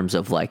in terms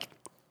of like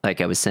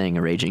I was saying,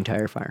 a raging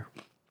tire fire.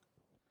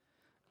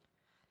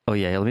 Oh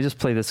yeah, let me just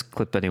play this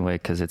clip anyway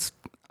because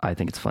I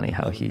think it's funny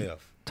how he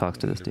talks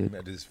to this dude.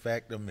 This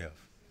fact or myth?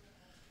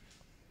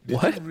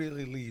 What? Did you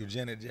really leave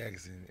Janet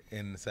Jackson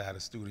inside the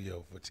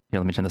studio for? Here,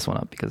 let me turn this one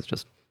up because it's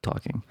just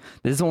talking.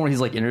 This is the one where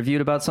he's like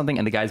interviewed about something,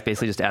 and the guy's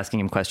basically just asking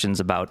him questions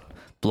about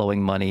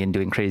blowing money and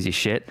doing crazy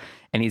shit.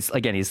 And he's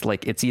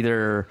like, it's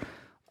either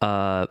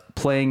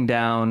playing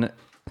down,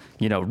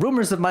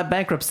 rumors of my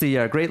bankruptcy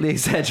are greatly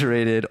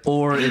exaggerated,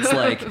 or it's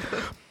like,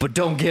 but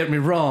don't get me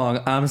wrong,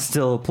 I'm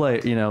still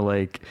playing,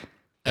 like.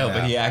 Oh,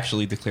 but he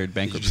actually declared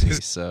bankruptcy,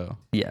 so.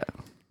 Yeah.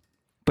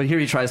 But here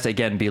he tries to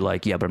again be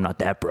like, yeah, but I'm not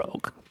that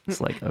broke. It's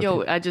like, okay.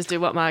 Yo, I just did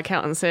what my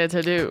accountant said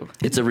to do.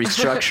 It's a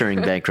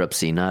restructuring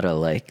bankruptcy, not a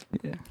like.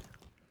 Yeah.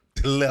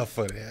 Left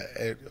for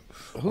that.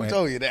 Who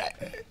told you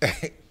that?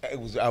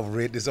 I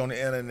read this on the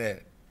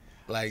internet.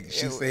 Like,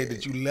 she said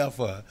that you left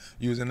her.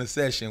 You was in a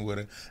session with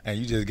her, and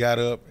you just got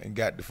up and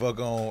got the fuck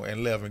on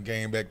and left and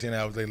came back 10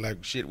 hours later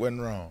like shit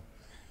wasn't wrong.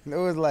 It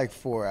was like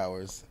 4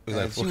 hours. It was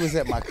like she was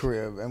at my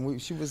crib,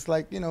 and she was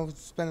like, spending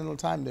a little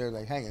time there,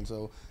 like hanging.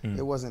 So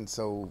it wasn't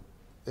so.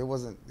 It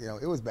wasn't,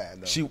 it was bad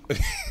though.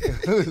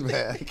 It was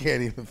bad. I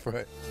can't even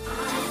front.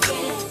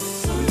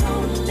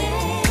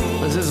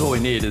 This is what we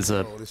need is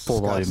a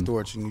full volume.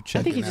 Storch, and you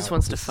I think he just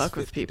wants to fuck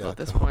with people at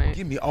this point.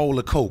 Give me all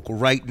the coke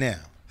right now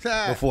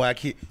before I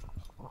keep.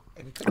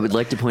 I would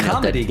like to point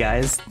Comedy, out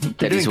guys.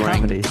 that he's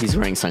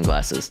wearing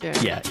sunglasses.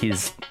 Yeah,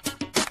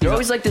 They're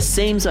always like the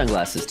same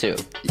sunglasses too.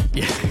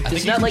 Yeah.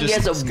 It's not like he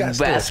has a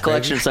vast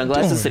collection of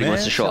sunglasses that he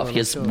wants to show off. He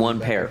has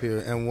one pair.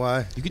 And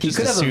why? You could just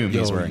assume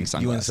he's wearing You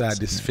sunglasses.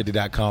 inside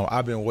this50.com.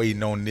 I've been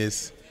waiting on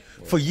this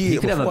for years. He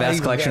could have a Before I vast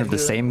even collection got of the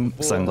here, same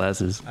before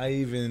sunglasses. I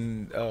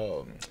even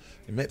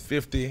met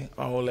 50,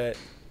 all that.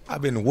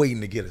 I've been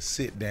waiting to get a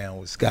sit down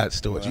with Scott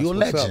Storch. You a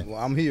legend.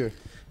 Well, I'm here.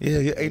 Yeah.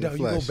 Hey, dog, you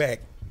go back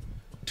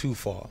too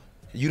far.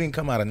 You didn't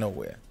come out of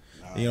nowhere.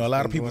 A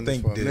lot of people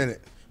think for a that.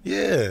 minute.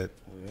 Yeah,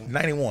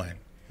 91.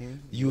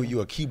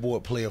 You a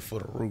keyboard player for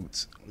the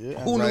Roots. Yeah,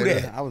 Who knew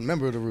that? I was a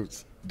member of the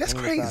Roots. That's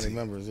One of the crazy. founding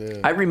members, yeah.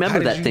 I remember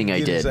How that thing you I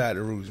get did. inside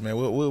the Roots, man?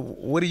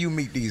 What do you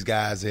meet these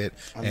guys at?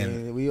 I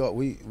mean,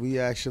 we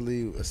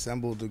actually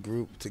assembled the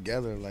group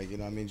together. Like,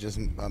 I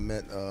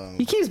met.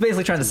 He keeps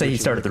basically trying to say he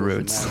started the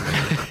Roots.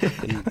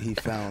 he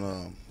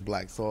found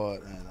Black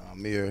Thought and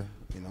Amir,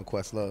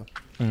 Questlove,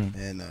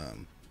 and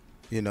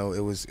it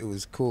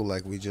was cool.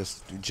 Like, we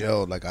just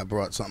gelled. Like, I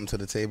brought something to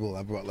the table.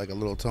 I brought like a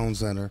little tone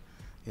center.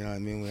 You know what I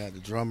mean? We had the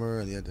drummer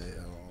and you had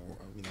the,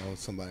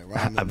 somebody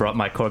around. I brought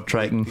my Korg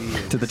Triton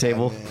to the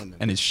table.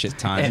 And his shit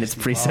time. And its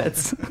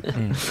presets.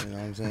 You know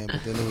what I'm saying?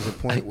 But then there was a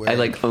point where I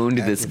like owned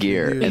this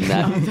gear, and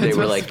that they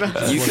were like,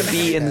 "You could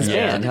be in this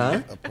band,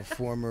 huh?" A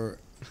performer.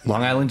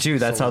 Long Island Jew.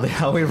 That's how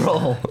we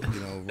roll.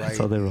 That's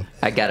how they roll.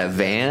 I got a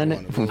van.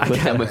 I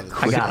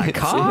got a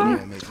car.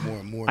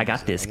 I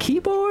got this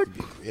keyboard.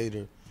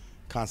 Creator,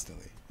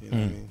 constantly. You know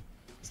what I mean?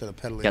 Instead of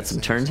pedaling. Got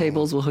some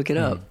turntables. We'll hook it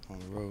up. On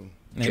the road.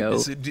 Joe.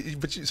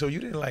 So you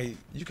didn't like,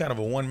 you kind of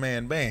a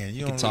one-man band.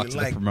 You You don't can talk really to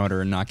like the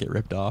promoter and not get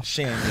ripped off.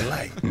 sharing your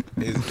life.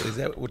 Is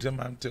that what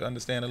I'm to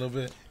understand a little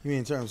bit? You mean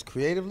in terms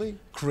creatively?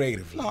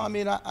 Creatively. No, I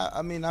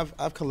mean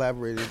I've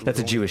collaborated. That's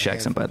a with Jewish only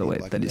accent, by the way.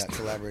 handful of That people. is-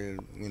 I collaborated,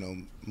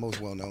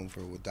 most well known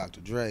with Dr.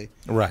 Dre.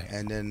 Right.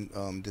 And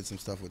then did some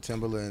stuff with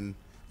Timberland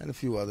and a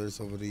few others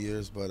over the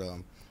years. But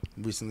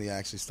recently I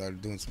actually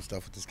started doing some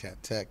stuff with this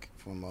cat Tech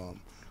from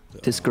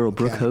This girl,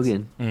 Brooke Mechanics.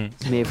 Hogan.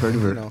 You may have heard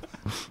of her.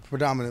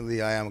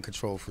 Predominantly I am a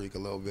control freak a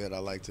little bit. I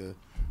like to,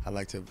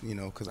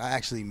 because I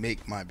actually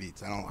make my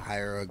beats. I don't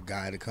hire a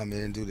guy to come in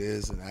and do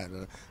this, and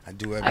I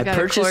do everything. I got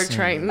a Korg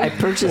Triton. I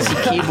purchased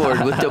a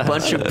keyboard with a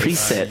bunch of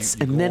presets,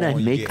 and then I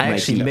make I my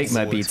actually beats.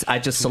 make my beats. I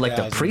just select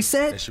a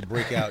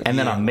preset, and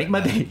then I make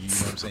my beats.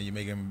 You know what I'm saying? You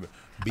make them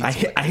beats.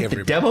 I hit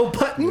the demo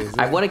button.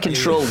 I want to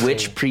control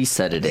which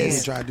preset it You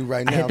is. trying to do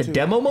right now I hit the too.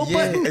 demo mode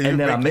button, and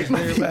then I make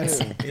my everybody.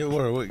 beats.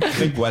 I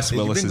think Wes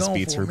Willis's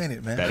beats for were a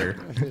minute, man. better.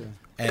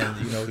 And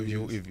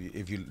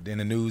if you in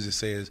the news it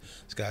says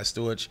Scott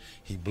Storch,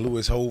 he blew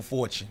his whole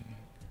fortune.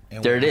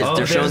 And There it is. Oh,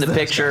 They're showing there's the the-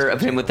 picture of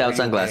him without Way bad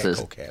sunglasses.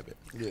 coke habit.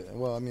 Yeah,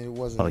 well, I mean, it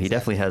wasn't. Oh, he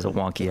definitely has a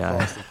wonky the eye.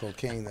 cost of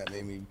cocaine that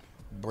made me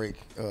break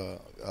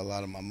a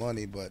lot of my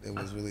money, but it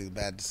was really a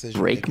bad decision.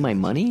 Break my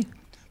money?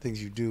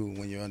 Things you do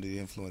when you're under the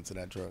influence of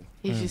that drug.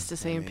 He's used to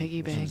saying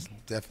piggy bank.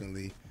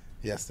 Definitely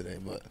yesterday,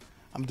 but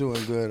I'm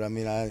doing good. I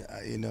mean, I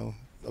you know,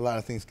 a lot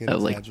of things can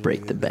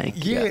break the bank.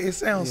 Yeah, it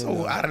sounds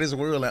so out of this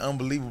world and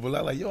unbelievable.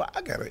 I'm like, yo,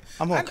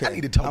 I'm okay. I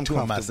need to talk to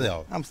him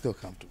myself. I'm still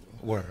comfortable.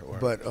 Word.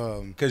 But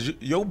because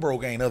your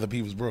broke ain't other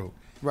people's broke.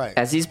 Right.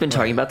 As he's been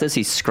talking about this,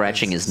 he's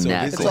scratching his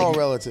neck. It's all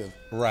relative.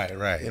 Right.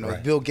 You know,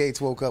 if Bill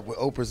Gates woke up with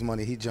Oprah's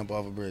money, he'd jump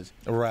off a bridge.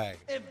 Right.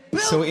 If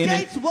Bill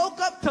Gates woke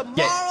up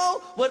tomorrow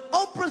with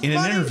Oprah's in an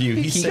money, interview,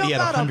 he said he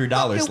had $100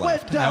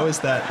 left. window. How is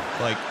that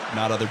like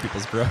not other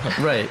people's bro?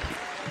 Right.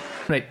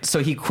 So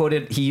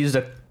he used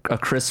a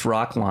Chris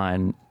Rock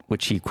line,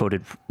 which he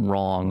quoted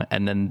wrong,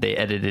 and then they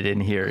edited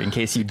in here in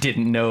case you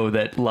didn't know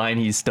that line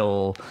he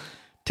stole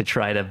to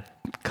try to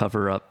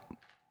cover up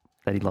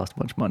that he lost a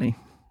bunch of money.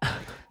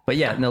 But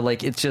yeah, no,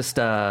 like it's just,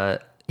 I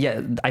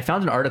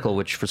found an article,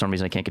 which for some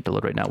reason I can't get to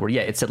load right now, where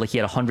it said like he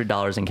had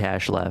 $100 in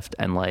cash left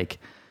and like,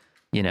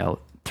 you know,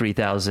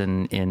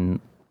 $3,000 in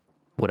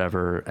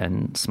whatever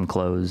and some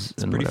clothes.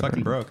 It's and pretty whatever.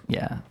 fucking broke.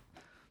 Yeah.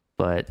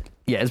 But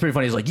yeah, it's pretty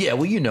funny. He's like, yeah,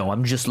 well, you know,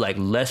 I'm just like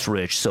less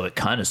rich, so it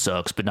kind of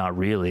sucks, but not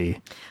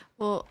really.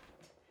 Well,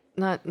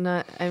 not.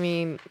 I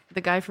mean,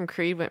 the guy from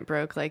Creed went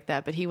broke like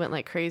that, but he went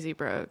like crazy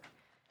broke.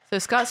 So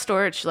Scott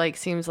Storch like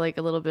seems like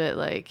a little bit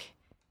like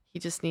he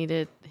just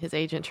needed his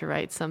agent to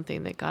write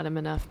something that got him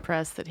enough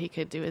press that he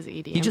could do his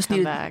EDM He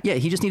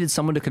just needed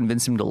someone to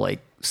convince him to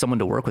someone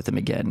to work with him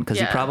again, because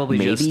he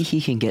probably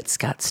he can get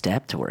Scott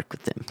Stapp to work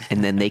with him,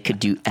 and then they could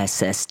do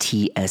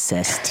SST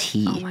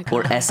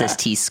or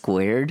SST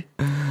squared.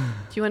 Do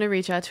you want to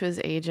reach out to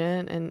his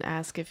agent and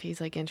ask if he's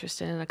like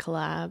interested in a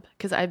collab?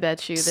 Because I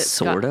bet you that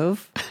sort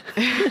of.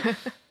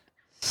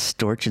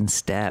 Storch and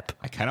Stapp.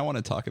 I kind of want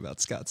to talk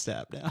about Scott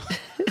Stapp now.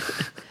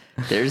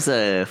 There's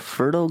a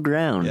fertile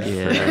ground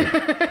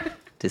for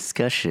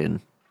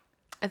discussion.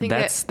 I think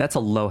that's a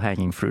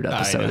low-hanging fruit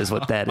episode is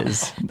what that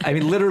is. I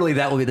mean, literally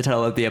that will be the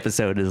title of the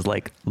episode, is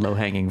like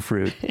low-hanging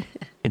fruit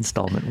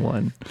installment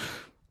 1.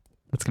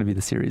 That's going to be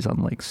the series on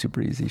like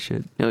super easy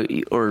shit. No,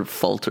 or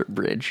Falter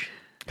Bridge.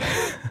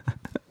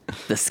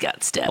 The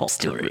Scott Stapp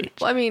story.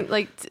 Well, I mean,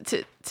 like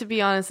to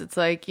be honest, it's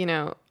like, you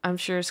know, I'm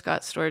sure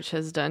Scott Storch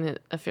has done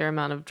a fair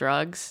amount of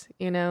drugs,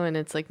 you know, and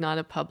it's like not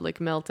a public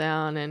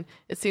meltdown, and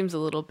it seems a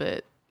little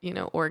bit, you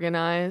know,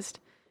 organized,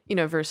 you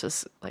know,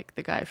 versus like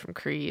the guy from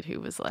Creed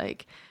who was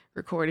like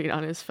recording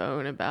on his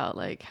phone about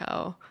like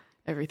how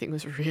everything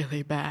was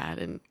really bad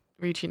and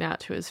reaching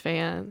out to his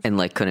fans. And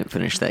like couldn't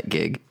finish that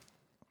gig.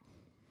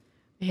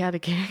 He had a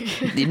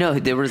gig. You know,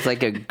 there was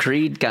like a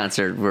Creed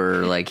concert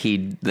where like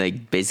he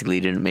like basically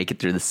didn't make it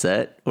through the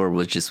set, or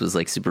was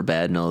like super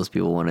bad, and all those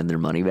people wanted their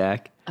money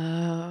back.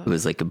 Oh. It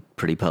was like a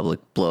pretty public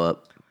blow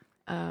up.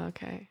 Oh,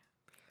 okay.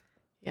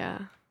 Yeah.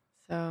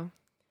 So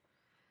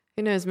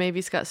who knows?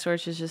 Maybe Scott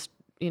Storch is just,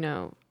 you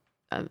know,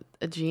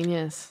 a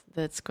genius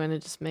that's going to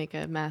just make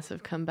a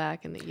massive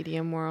comeback in the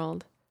EDM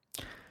world.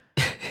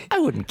 I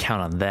wouldn't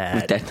count on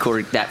that.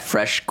 With that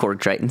fresh Korg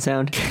Triton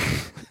sound.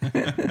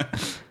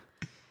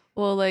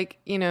 Well, like,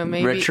 you know,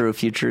 maybe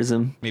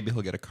retrofuturism. Maybe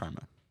he'll get a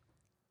karma.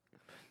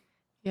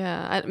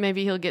 Yeah,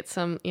 maybe he'll get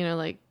some, you know,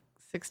 like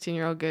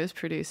 16-year-old ghost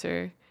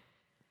producer.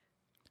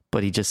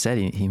 But he just said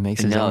he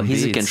makes his own beats. No,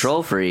 he's a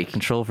control freak.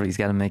 He's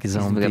got to make his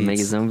own beats. He's got to make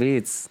his own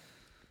beats.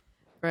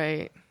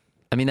 Right.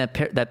 I mean,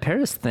 that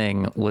Paris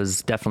thing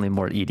was definitely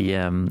more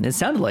EDM. It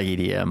sounded like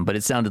EDM, but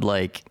it sounded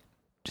like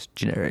just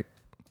generic,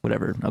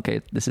 whatever.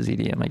 Okay, this is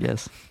EDM, I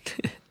guess.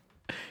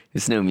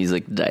 There's no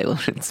music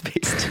dialogue in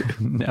space, too.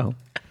 No.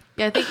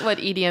 Yeah, I think what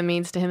EDM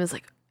means to him is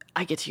like,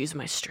 I get to use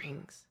my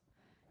strings.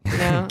 You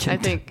know, I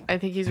think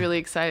he's really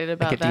excited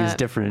about that. I get to use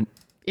different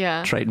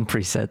Yeah. Triton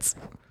presets.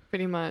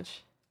 Pretty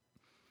much.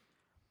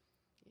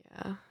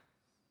 Yeah.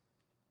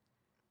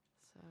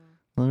 So.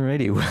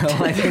 Alrighty,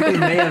 well, I think we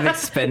may have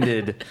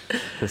expended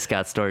the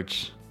Scott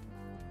Storch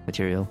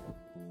material.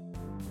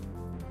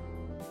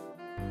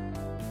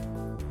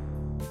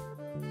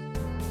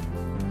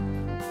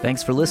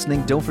 Thanks for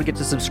listening. Don't forget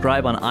to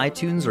subscribe on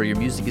iTunes or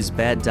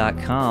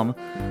yourmusicisbad.com.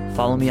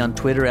 Follow me on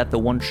Twitter at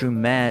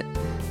 @TheOneTrueMatt,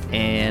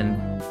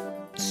 and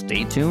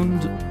stay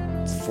tuned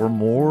for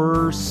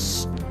more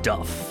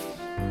stuff.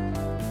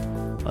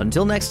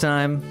 Until next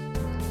time,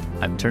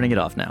 I'm turning it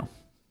off now.